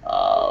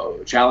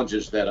of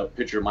challenges that a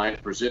pitcher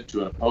might present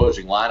to an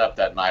opposing lineup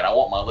that night, I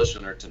want my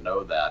listener to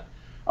know that.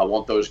 I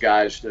want those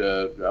guys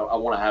I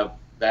want to have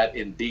that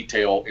in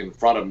detail in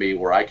front of me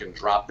where I can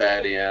drop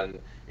that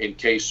in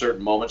case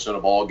certain moments in a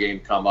ball game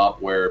come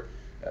up where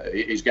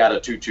he's got a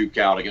 2-2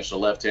 count against a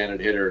left-handed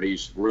hitter and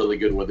he's really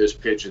good with this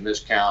pitch and this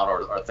count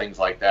or things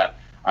like that.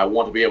 I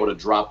want to be able to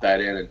drop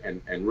that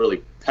in and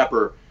really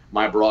pepper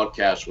my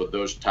broadcast with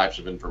those types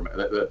of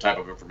that type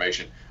of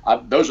information.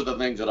 Those are the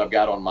things that I've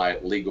got on my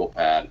legal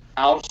pad.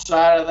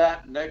 Outside of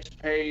that, next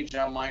page,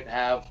 I might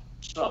have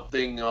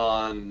something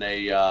on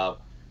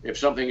if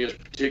something is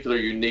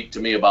particularly unique to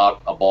me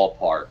about a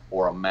ballpark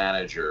or a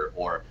manager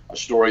or a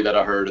story that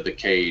I heard at the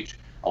cage.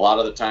 A lot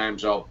of the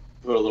times I'll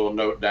put a little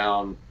note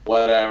down,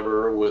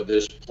 whatever, with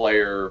this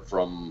player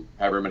from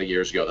however many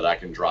years ago that I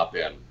can drop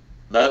in.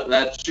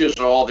 That's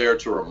just all there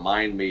to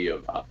remind me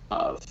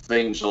of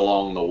things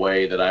along the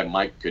way that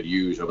I could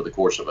use over the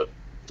course of a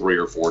 3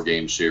 or 4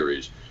 game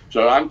series.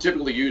 So I'm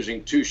typically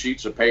using 2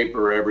 sheets of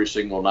paper every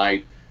single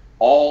night.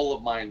 All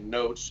of my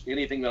notes,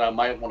 anything that I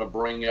might want to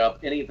bring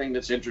up, anything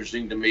that's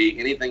interesting to me,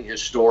 anything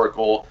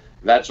historical,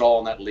 that's all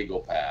in that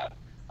legal pad.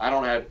 I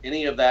don't have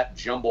any of that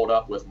jumbled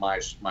up with my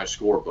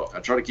scorebook.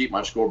 I try to keep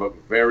my scorebook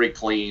very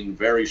clean,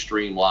 very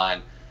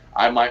streamlined.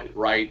 I might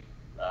write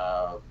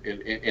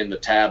in the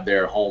tab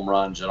there home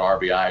runs and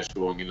RBIs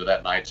going into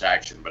that night's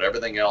action, but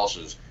everything else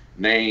is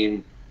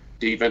name,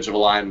 defensive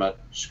alignment,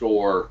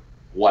 score,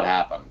 what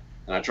happened.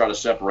 and I try to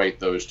separate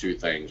those two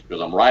things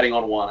because I'm writing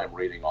on one, I'm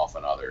reading off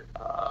another.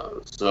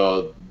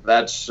 So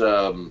that's,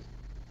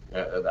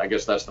 I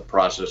guess that's the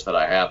process that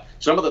I have.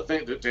 Some of the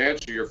things, to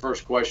answer your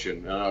first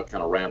question, and I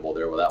kind of rambled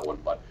there with that one,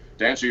 but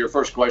to answer your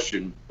first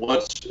question,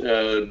 what's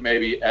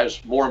maybe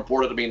as more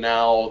important to me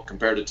now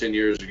compared to 10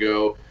 years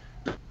ago,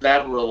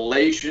 that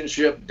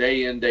relationship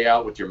day in, day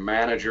out with your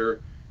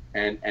manager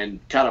and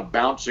kind of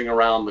bouncing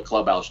around the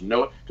clubhouse.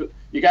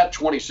 You got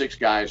 26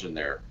 guys in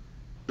there.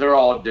 They're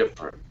all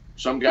different.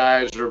 Some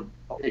guys are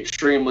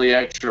extremely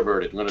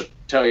extroverted, going to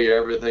tell you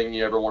everything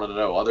you ever wanted to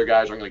know. Other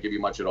guys aren't going to give you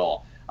much at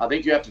all. I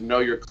think you have to know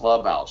your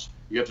clubhouse.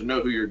 You have to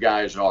know who your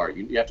guys are.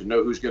 You have to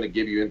know who's going to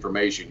give you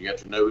information. You have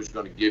to know who's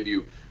going to give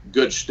you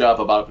good stuff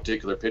about a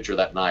particular pitcher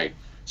that night.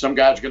 Some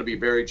guys are going to be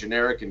very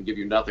generic and give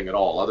you nothing at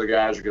all. Other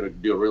guys are going to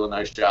do a really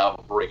nice job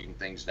of breaking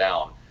things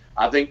down.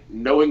 I think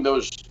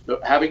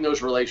having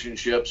those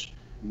relationships,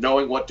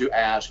 knowing what to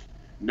ask,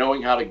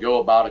 knowing how to go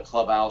about a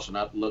clubhouse and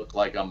not look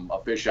like I'm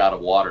a fish out of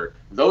water,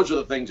 those are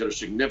the things that are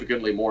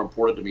significantly more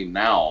important to me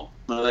now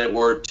than they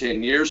were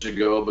 10 years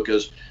ago,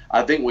 because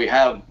I think we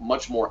have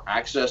much more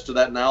access to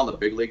that now in the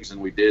big leagues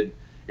than we did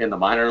in the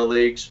minor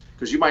leagues,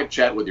 because you might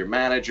chat with your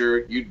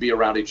manager, you'd be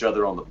around each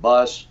other on the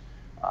bus.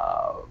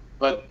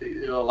 But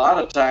a lot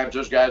of times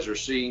those guys are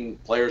seeing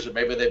players that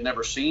maybe they've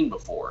never seen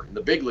before. In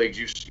the big leagues,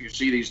 you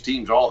see these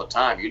teams all the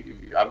time.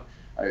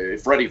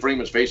 If Freddie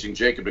Freeman's facing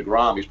Jacob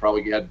deGrom, he's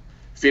probably had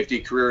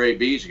 50 career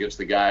ABs against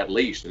the guy at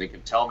least, and he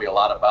can tell me a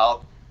lot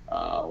about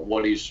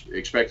what he's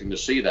expecting to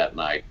see that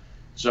night.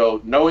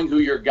 So knowing who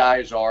your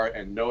guys are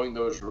and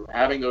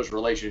having those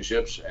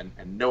relationships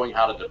and knowing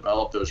how to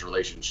develop those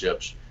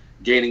relationships,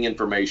 gaining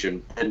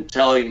information and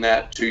telling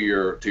that to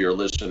your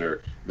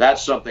listener,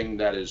 that's something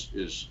that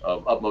is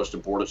of utmost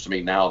importance to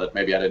me now that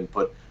maybe I didn't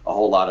put a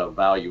whole lot of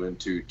value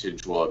into 10,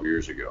 12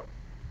 years ago.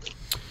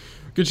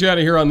 Good chat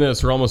here on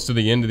this. We're almost to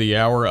the end of the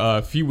hour.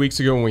 A few weeks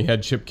ago when we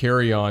had Chip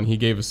Caray on, he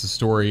gave us the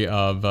story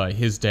of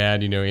his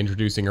dad,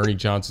 introducing Ernie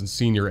Johnson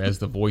Sr. as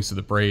the voice of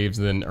the Braves.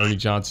 And then Ernie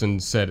Johnson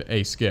said,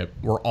 "Hey, Skip,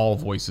 we're all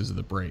voices of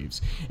the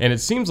Braves." And it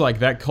seems like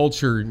that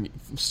culture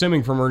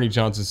stemming from Ernie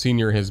Johnson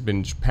Sr. has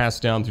been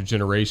passed down through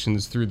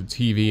generations through the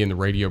TV and the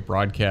radio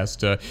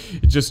broadcast.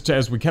 Just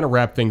as we kind of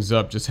wrap things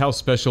up, just how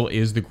special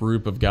is the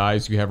group of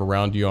guys you have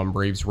around you on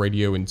Braves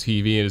radio and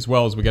TV? And as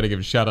well as we got to give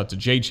a shout out to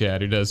Jay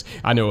Chad, who does,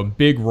 I know, a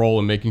big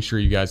role in making sure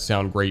you guys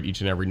sound great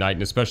each and every night,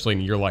 and especially in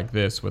a year like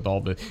this with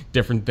all the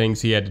different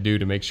things he had to do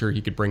to make sure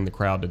he could bring the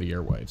crowd to the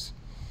airwaves.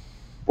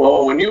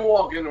 Well, when you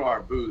walk into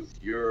our booth,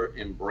 you're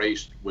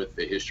embraced with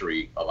the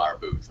history of our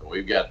booth. And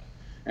we've got,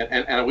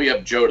 and we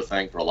have Joe to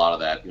thank for a lot of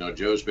that.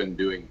 Joe's been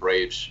doing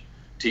Braves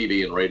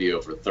TV and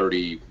radio for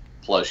 30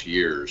 plus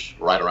years,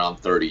 right around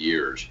 30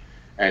 years.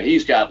 And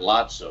he's got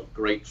lots of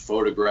great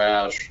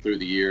photographs through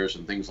the years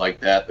and things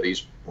like that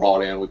he's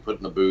brought in, we put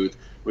in the booth.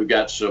 We've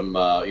got some,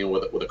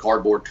 with the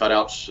cardboard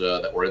cutouts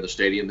that were in the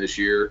stadium this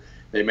year.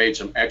 They made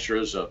some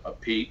extras of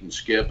Pete and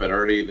Skip and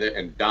Ernie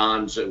and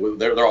Don's.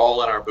 They're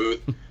all in our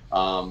booth.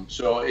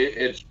 So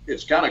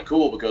it's kind of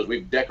cool because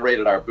we've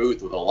decorated our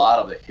booth with a lot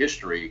of the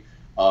history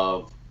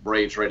of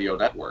Braves Radio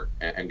Network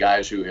and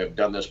guys who have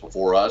done this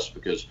before us.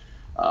 Because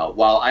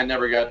while I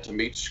never got to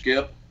meet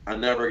Skip, I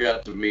never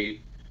got to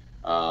meet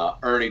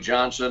Ernie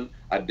Johnson.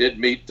 I did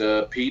meet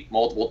Pete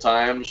multiple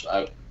times.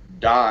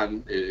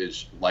 Don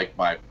is like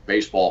my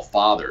baseball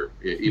father,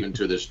 even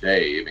to this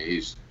day. I mean,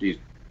 he's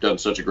done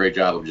such a great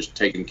job of just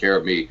taking care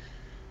of me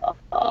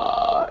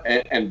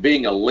and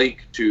being a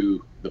link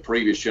to the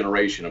previous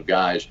generation of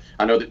guys.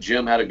 I know that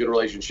Jim had a good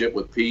relationship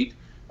with Pete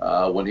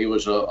when he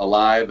was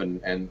alive,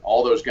 and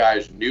all those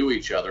guys knew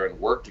each other and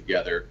worked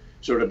together.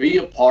 So to be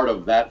a part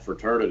of that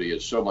fraternity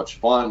is so much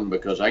fun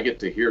because I get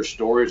to hear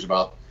stories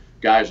about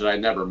guys that I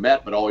never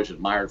met but always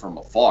admired from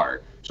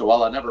afar. So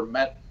while I never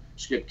met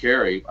Skip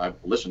Caray, I've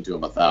listened to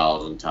him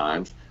 1,000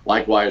 times.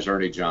 Likewise,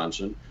 Ernie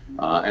Johnson,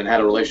 and had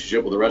a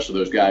relationship with the rest of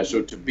those guys.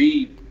 So to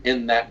be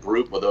in that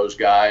group with those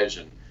guys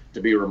and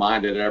to be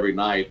reminded every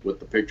night with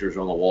the pictures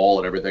on the wall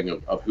and everything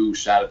of who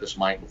sat at this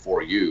mic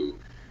before you,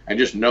 and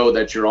just know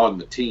that you're on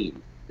the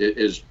team, it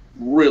is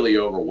really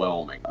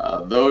overwhelming.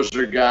 Those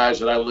are guys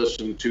that I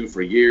listened to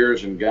for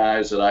years and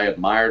guys that I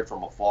admired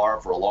from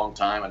afar for a long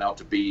time, and now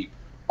to be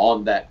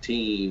on that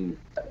team,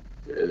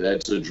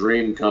 that's a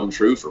dream come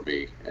true for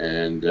me.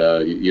 And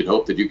you'd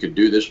hope that you could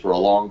do this for a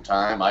long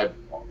time.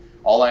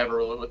 All I ever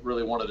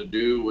really wanted to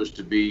do was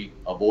to be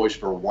a voice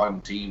for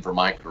one team for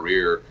my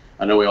career.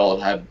 I know we all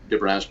have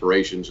different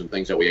aspirations and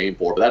things that we aim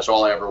for, but that's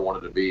all I ever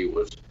wanted to be,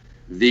 was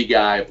the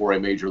guy for a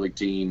major league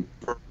team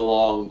for a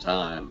long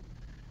time.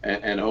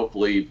 And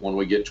hopefully when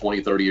we get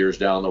 20, 30 years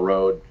down the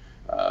road,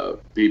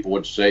 people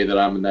would say that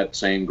I'm in that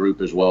same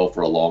group as well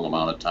for a long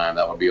amount of time.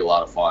 That would be a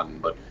lot of fun.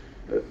 But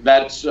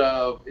that's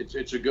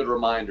it's a good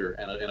reminder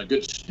and a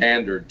good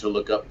standard to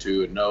look up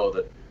to and know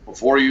that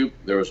before you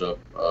there was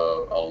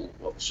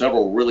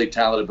several really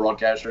talented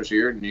broadcasters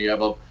here, and you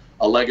have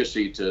a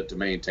legacy to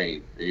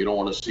maintain. You don't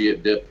want to see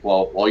it dip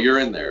while you're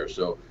in there.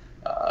 So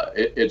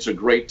it's a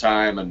great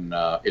time, and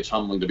it's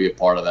humbling to be a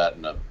part of that,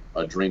 and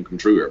a dream come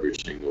true every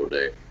single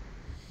day.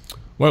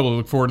 Well, we'll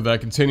look forward to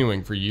that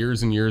continuing for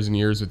years and years and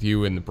years with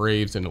you and the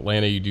Braves in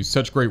Atlanta. You do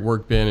such great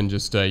work, Ben, and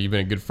just you've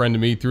been a good friend to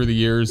me through the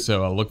years,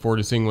 so I look forward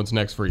to seeing what's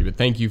next for you. But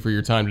thank you for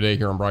your time today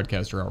here on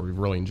Broadcaster Hour. We've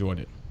really enjoyed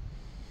it.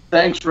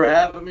 Thanks for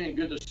having me, and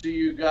good to see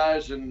you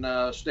guys, and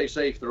stay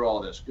safe through all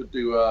this. Good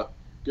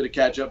to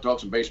catch up, talk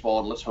some baseball,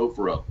 and let's hope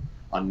for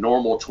a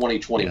normal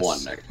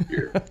 2021 next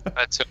year.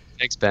 That's it.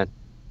 Thanks, Ben.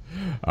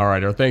 All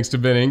right, our thanks to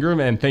Ben Ingram,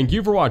 and thank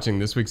you for watching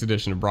this week's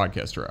edition of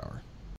Broadcaster Hour.